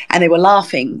later. And they were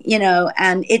laughing,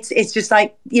 and it's just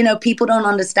like, people don't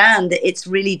understand that it's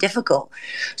really difficult.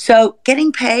 So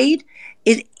getting paid,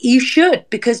 you should,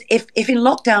 because if in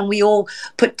lockdown we all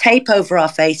put tape over our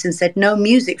face and said no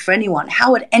music for anyone,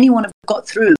 how would anyone have got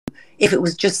through if it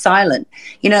was just silent?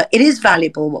 It is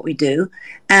valuable what we do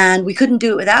and we couldn't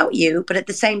do it without you. But at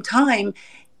the same time,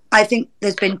 I think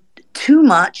there's been too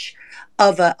much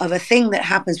of a thing that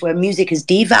happens where music is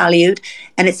devalued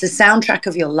and it's the soundtrack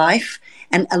of your life.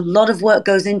 And a lot of work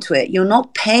goes into it. You're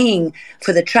not paying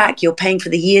for the track. You're paying for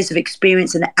the years of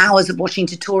experience and the hours of watching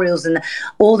tutorials and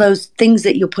all those things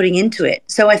that you're putting into it.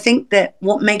 So I think that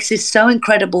what makes this so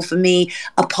incredible for me,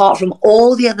 apart from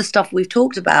all the other stuff we've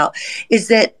talked about, is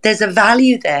that there's a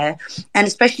value there. And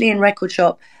especially in Record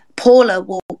Shop, Paula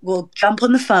will jump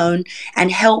on the phone and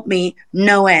help me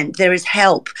no end. There is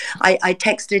help. I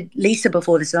texted Lisa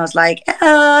before this and I was like,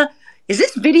 is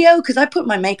this video? Because I put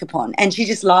my makeup on. And she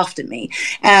just laughed at me.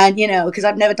 And, because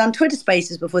I've never done Twitter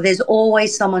Spaces before, there's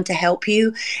always someone to help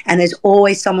you. And there's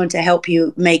always someone to help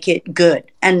you make it good.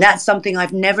 And that's something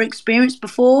I've never experienced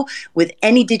before with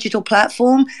any digital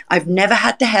platform. I've never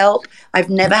had the help. I've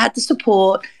never had the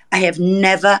support. I have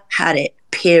never had it,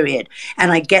 period.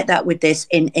 And I get that with this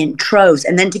in troves.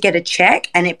 And then to get a check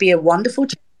and it be a wonderful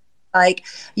check, like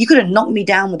you could have knocked me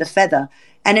down with a feather.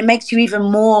 And it makes you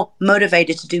even more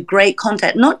motivated to do great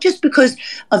content, not just because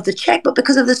of the check, but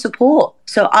because of the support.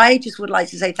 So I just would like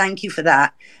to say thank you for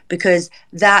that, because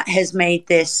that has made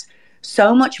this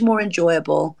so much more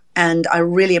enjoyable. And I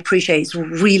really appreciate it's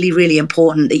really, really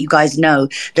important that you guys know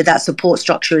that support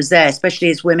structure is there,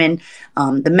 especially as women,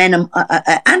 the men,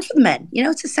 and for the men.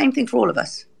 It's the same thing for all of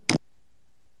us.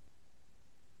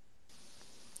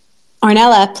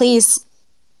 Ornella, please.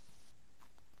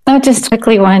 I just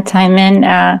quickly want to chime in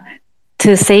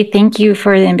to say thank you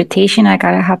for the invitation. I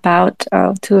got to hop out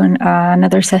to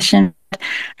another session.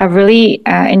 I really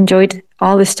enjoyed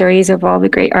all the stories of all the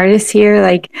great artists here,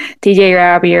 like DJ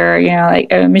Rab, you're, like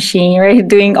a machine, right?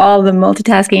 Doing all the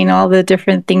multitasking, all the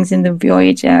different things in the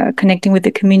voyage, connecting with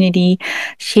the community,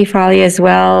 Shefali as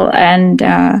well, and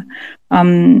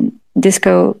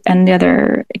Disco and the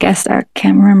other guest, I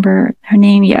can't remember her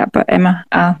name yet, but Emma.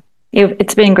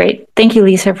 It's been great. Thank you,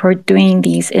 Lisa, for doing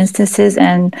these instances,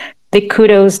 and the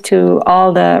kudos to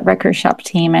all the Record Shop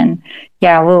team. And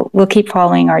yeah, we'll keep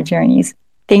following our journeys.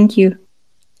 Thank you.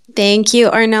 Thank you,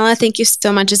 Ornella. Thank you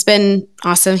so much. It's been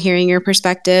awesome hearing your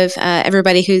perspective.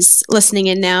 Everybody who's listening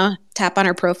in now, tap on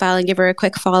her profile and give her a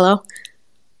quick follow.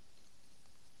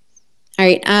 All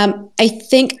right. I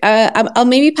think I'll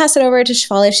maybe pass it over to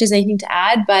Shefali if she has anything to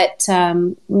add, but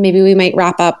maybe we might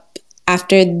wrap up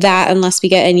after that, unless we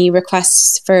get any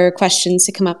requests for questions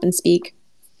to come up and speak.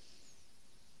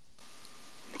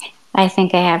 I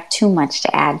think I have too much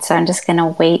to add, so I'm just going to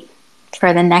wait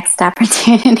for the next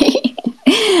opportunity.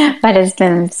 But it's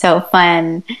been so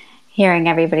fun hearing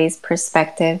everybody's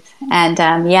perspective. And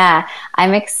yeah,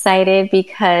 I'm excited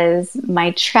because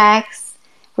my tracks,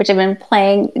 which have been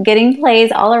getting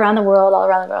plays all around the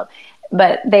world,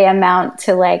 but they amount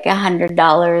to like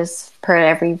 $100 per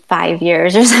every 5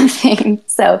 years or something.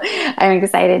 So I'm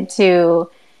excited to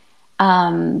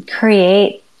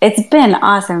create. It's been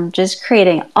awesome just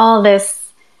creating all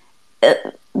this,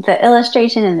 the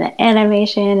illustration and the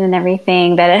animation and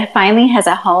everything, that it finally has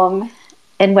a home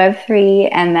in Web3,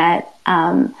 and that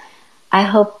I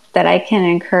hope that I can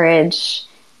encourage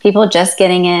people just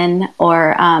getting in,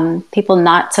 or people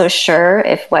not so sure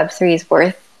if Web3 is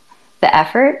worth the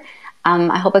effort.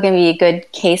 I hope it can be a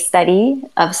good case study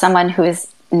of someone who is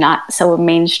not so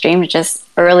mainstream, just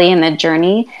early in the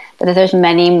journey, but that there's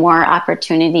many more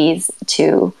opportunities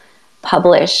to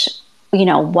publish,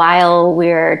 while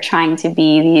we're trying to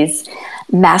be these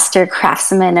master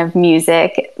craftsmen of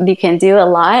music. You can do a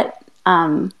lot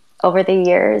over the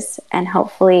years, and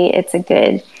hopefully it's a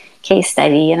good case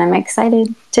study, and I'm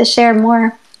excited to share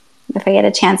more if I get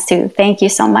a chance to. Thank you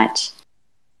so much.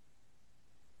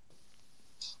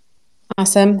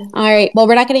 Awesome. All right. Well,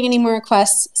 we're not getting any more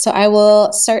requests, so I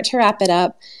will start to wrap it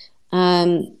up.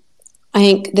 I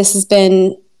think this has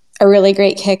been a really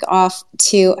great kickoff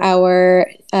to our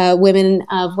Women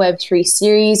of Web3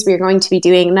 series. We're going to be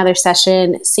doing another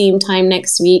session same time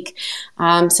next week,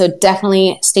 so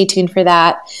definitely stay tuned for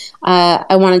that.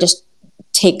 I want to just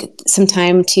take some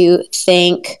time to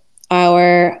thank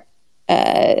our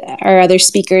other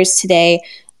speakers today.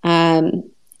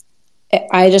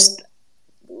 I just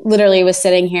literally was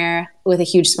sitting here with a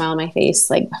huge smile on my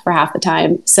face, like, for half the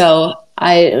time. So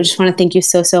I just want to thank you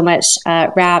so much,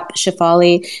 Rap,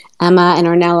 Shefali, Emma, and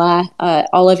Ornella,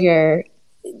 all of your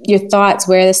thoughts,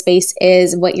 where the space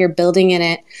is, what you're building in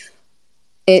it.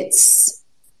 It's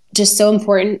just so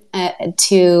important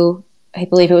to, I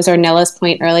believe it was Ornella's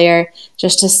point earlier,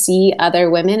 just to see other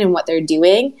women and what they're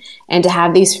doing, and to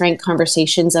have these frank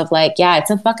conversations of like, yeah, it's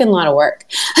a fucking lot of work.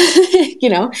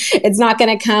 It's not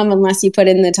going to come unless you put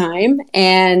in the time.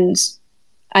 And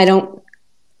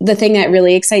the thing that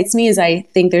really excites me is I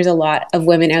think there's a lot of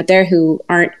women out there who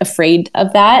aren't afraid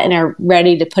of that and are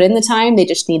ready to put in the time. They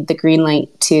just need the green light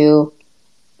to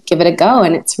give it a go.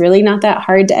 And it's really not that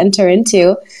hard to enter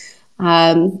into.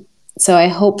 So I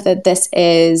hope that this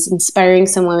is inspiring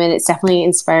some women. It's definitely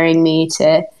inspiring me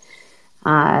to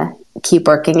keep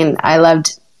working. And I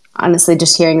loved, honestly,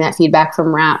 just hearing that feedback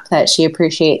from Rap, that she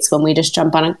appreciates when we just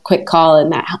jump on a quick call,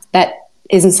 and that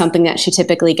isn't something that she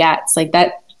typically gets. Like,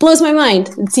 that blows my mind.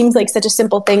 It seems like such a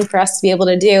simple thing for us to be able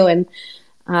to do, and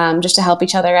just to help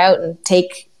each other out and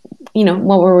take,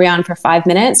 what were we on for 5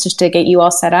 minutes just to get you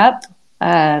all set up.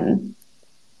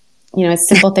 It's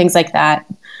simple things like that.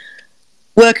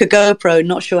 Work a GoPro,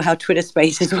 not sure how Twitter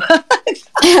Spaces work.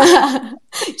 Yeah,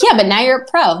 but now you're a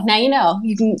pro. Now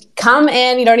you can come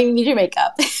in, you don't even need your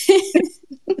makeup.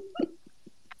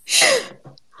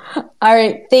 All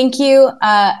right, thank you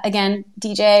again,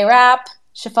 DJ Rap,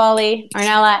 Shefali,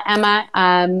 Ornella,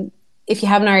 Emma. If you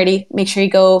haven't already, make sure you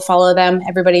go follow them.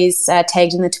 Everybody's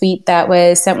tagged in the tweet that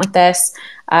was sent with this.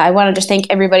 I want to just thank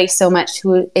everybody so much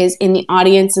who is in the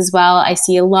audience as well. I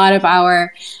see a lot of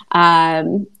our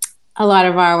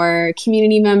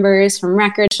community members from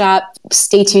Record Shop.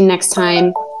 Stay tuned next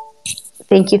time.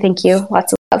 Thank you.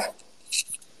 Lots of love.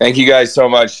 Thank you guys so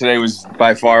much. Today was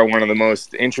by far one of the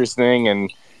most interesting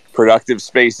and productive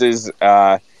spaces.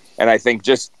 And I think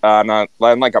just on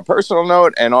like a personal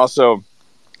note, and also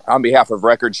on behalf of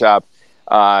Record Shop,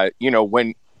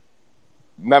 when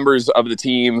members of the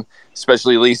team,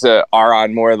 especially Lisa, are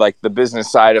on more like the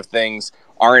business side of things,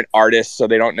 aren't artists, so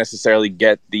they don't necessarily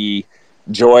get the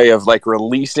joy of like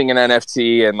releasing an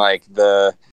NFT and like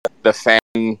the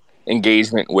fan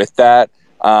engagement with that.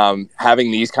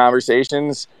 Having these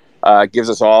conversations gives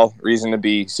us all reason to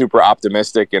be super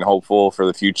optimistic and hopeful for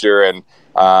the future, and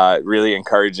really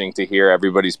encouraging to hear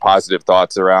everybody's positive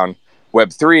thoughts around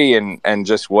Web3 and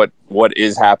just what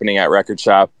is happening at Record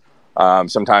Shop.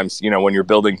 Sometimes, when you're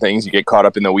building things, you get caught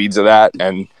up in the weeds of that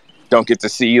and don't get to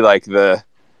see like the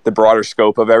broader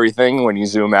scope of everything. When you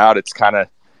zoom out, it's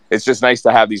just nice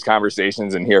to have these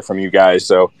conversations and hear from you guys.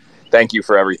 So thank you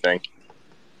for everything.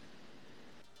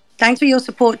 Thanks for your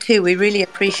support too. We really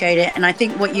appreciate it. And I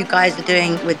think what you guys are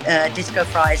doing with Disco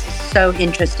Fries is so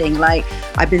interesting. Like,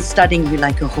 I've been studying you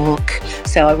like a hawk.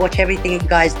 So I watch everything you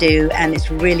guys do, and it's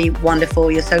really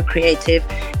wonderful. You're so creative.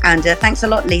 And thanks a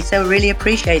lot, Lisa. Really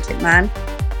appreciate it, man.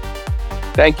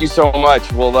 Thank you so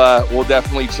much. We'll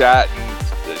definitely chat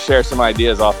and share some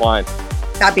ideas offline.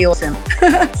 That'd be awesome.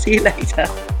 See you later.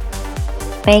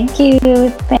 Thank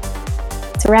you.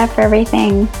 Thanks, Rap for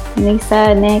everything.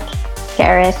 Lisa, Nick,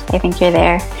 Gareth, I think you're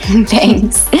there.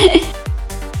 Thanks.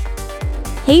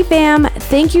 Hey fam,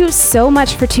 thank you so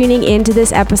much for tuning in to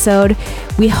this episode.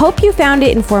 We hope you found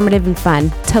it informative and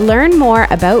fun. To learn more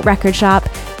about Record Shop,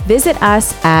 visit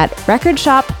us at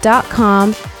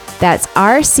recordshop.com. That's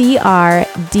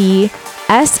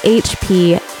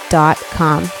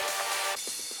RCRDSHP.com.